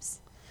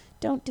boobs?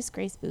 Don't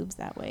disgrace boobs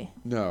that way.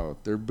 No,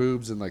 they're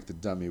boobs in like the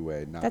dummy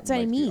way, not. That's what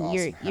like I mean.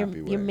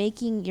 Awesome,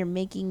 You're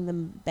making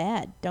them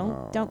bad.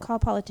 Don't call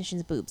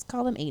politicians boobs.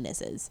 Call them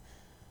anuses.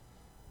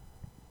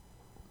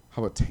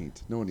 How about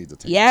taint? No one needs a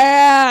taint.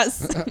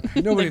 Yes.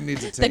 Nobody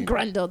needs a taint. The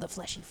grundle, the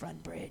fleshy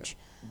front bridge.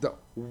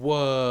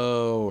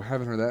 Whoa!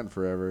 Haven't heard that in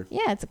forever.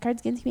 Yeah, it's a Cards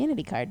Against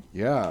Humanity card.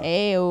 Yeah.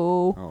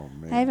 Ayo. Oh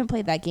man. I haven't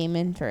played that game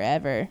in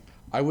forever.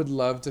 I would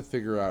love to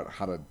figure out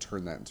how to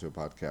turn that into a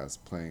podcast,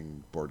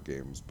 playing board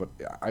games, but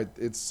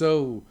it's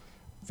so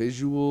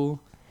visual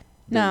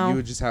that you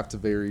would just have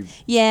to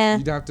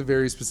you'd have to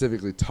very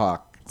specifically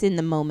talk. It's in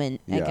the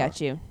moment. Yeah. I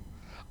got you.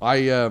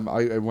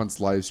 I once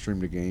live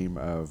streamed a game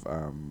of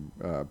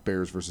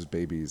Bears versus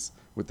Babies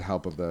with the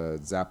help of the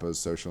Zappos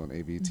social and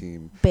AV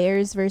team.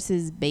 Bears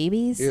versus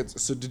Babies?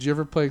 So did you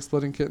ever play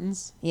Exploding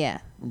Kittens? Yeah.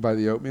 By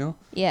the Oatmeal?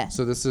 Yeah.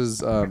 So this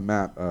is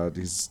Matt.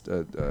 He's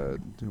a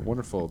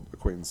wonderful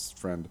acquaintance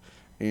friend.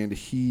 And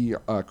he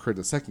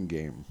created a second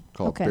game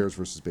called Bears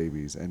versus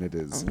Babies. And it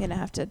is I'm going to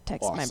have to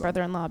text awesome. my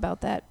brother-in-law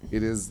about that.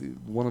 It is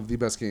one of the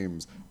best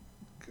games.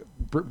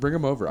 Bring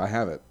him over. I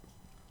have it.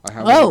 I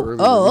have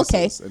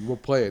okay. And we'll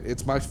play it.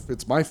 It's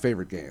my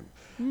favorite game,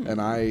 and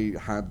I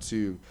had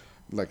to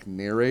like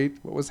narrate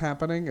what was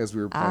happening as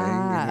we were playing.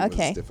 And it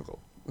was difficult.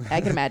 I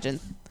can imagine.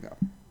 Yeah.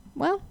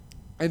 Well.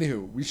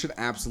 Anywho, we should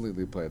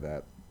absolutely play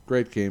that.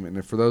 Great game,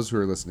 and for those who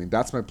are listening,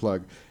 that's my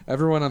plug.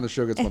 Everyone on the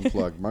show gets one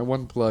plug. My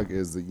one plug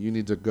is that you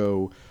need to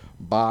go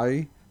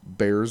buy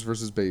Bears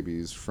versus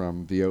Babies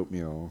from the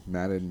Oatmeal,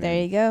 Matt and me.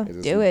 There you go. It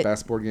is Do the it.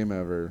 best board game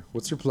ever.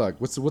 What's your plug?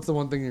 What's the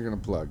one thing you're gonna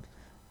plug?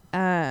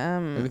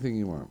 Anything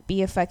you want.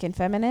 Be a fucking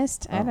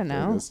feminist. I don't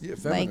know. Yeah,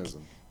 feminism. Like,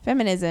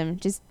 feminism.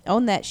 Just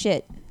own that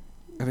shit.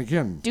 And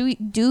again,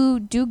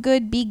 do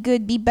good,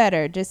 be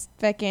better. Just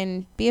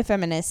fucking be a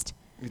feminist.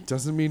 it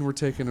doesn't mean we're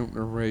taking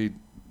away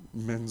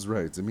men's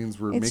rights. It means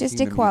we're It's making just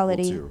them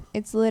equality. equal too.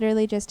 It's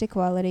literally just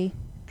equality.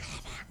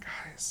 Come on,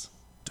 guys.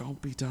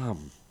 Don't be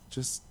dumb.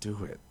 Just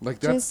do it. Like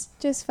that's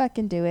Just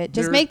fucking do it.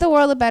 Just There- make the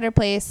world a better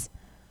place.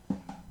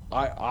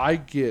 I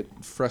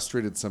get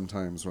frustrated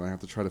sometimes when I have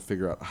to try to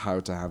figure out how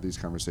to have these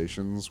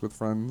conversations with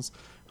friends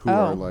who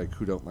are like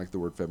who don't like the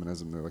word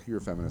feminism. They're like, "You're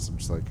a feminist." I'm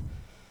just like,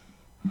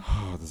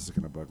 "Oh, this is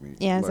gonna bug me."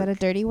 Yeah, is like, that a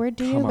dirty word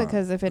to you? come on.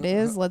 Because if it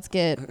is, let's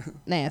get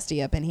nasty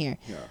up in here.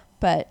 Yeah.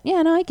 But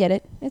yeah, no, I get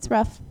it. It's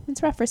rough.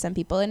 It's rough for some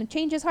people, and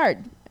change is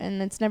hard,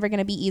 and it's never going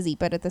to be easy.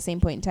 But at the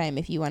same point in time,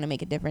 if you want to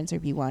make a difference, or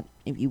if you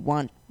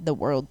want the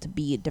world to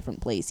be a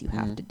different place, you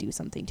have to do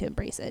something to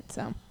embrace it.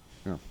 So.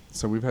 Yeah.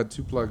 So we've had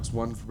 2 plugs,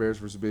 one for Bears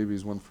vs.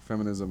 Babies, one for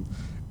feminism.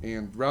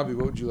 And Robbie,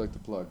 what would you like to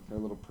plug? Our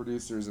little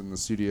producers in the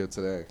studio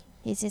today.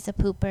 He's just a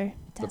pooper.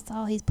 That's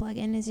all he's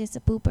plugging is just a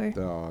pooper.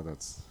 Oh,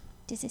 that's...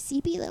 Just a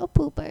sleepy little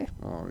pooper.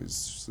 Oh, he's a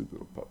sleepy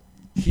little pup.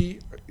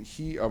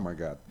 He, oh my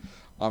God.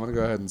 I'm going to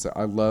go ahead and say,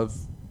 I love...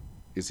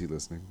 Is he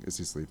listening? Is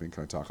he sleeping?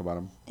 Can I talk about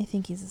him? I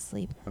think he's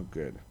asleep. Oh,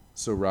 good.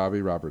 So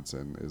Robbie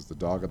Robertson is the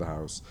dog of the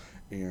house,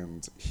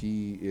 and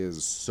he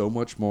is so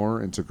much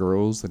more into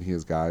girls than he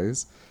is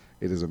guys.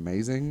 It is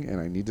amazing, and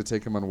I need to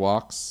take him on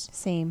walks.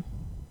 Same.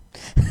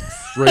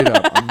 Straight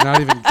up. I'm not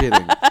even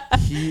kidding.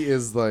 He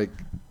is like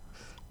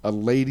a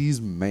ladies'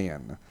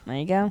 man. There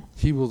you go.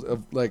 He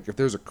will, like, if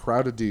there's a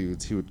crowd of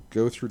dudes, he would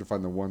go through to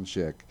find the one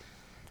chick.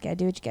 Gotta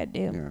do what you gotta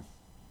do.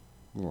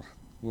 Yeah.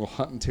 Little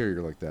hunting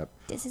terrier like that.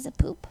 This is a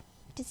poop.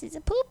 This is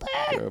a pooper.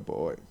 Oh,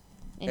 boy.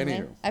 Anyway,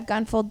 Anywho. I've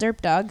gone full derp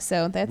dog,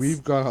 so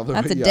We've gone all the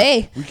that's way. a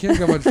day. We can't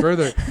go much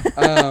further.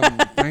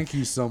 Thank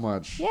you so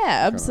much. Yeah, for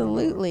coming on.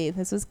 absolutely.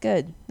 This was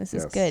good. This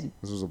is Yes, good.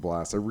 This was a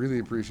blast. I really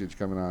appreciate you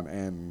coming on,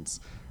 and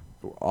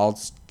I'll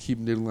keep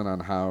noodling on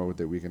how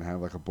that we can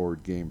have like a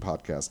board game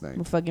podcast name.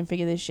 We'll fucking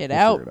figure this shit We'll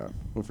out.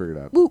 figure it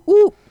out. Woo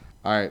woo.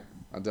 All right,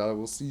 Adela,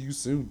 we'll see you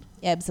soon.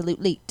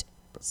 Absolutely.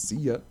 But see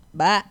ya.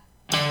 Bye.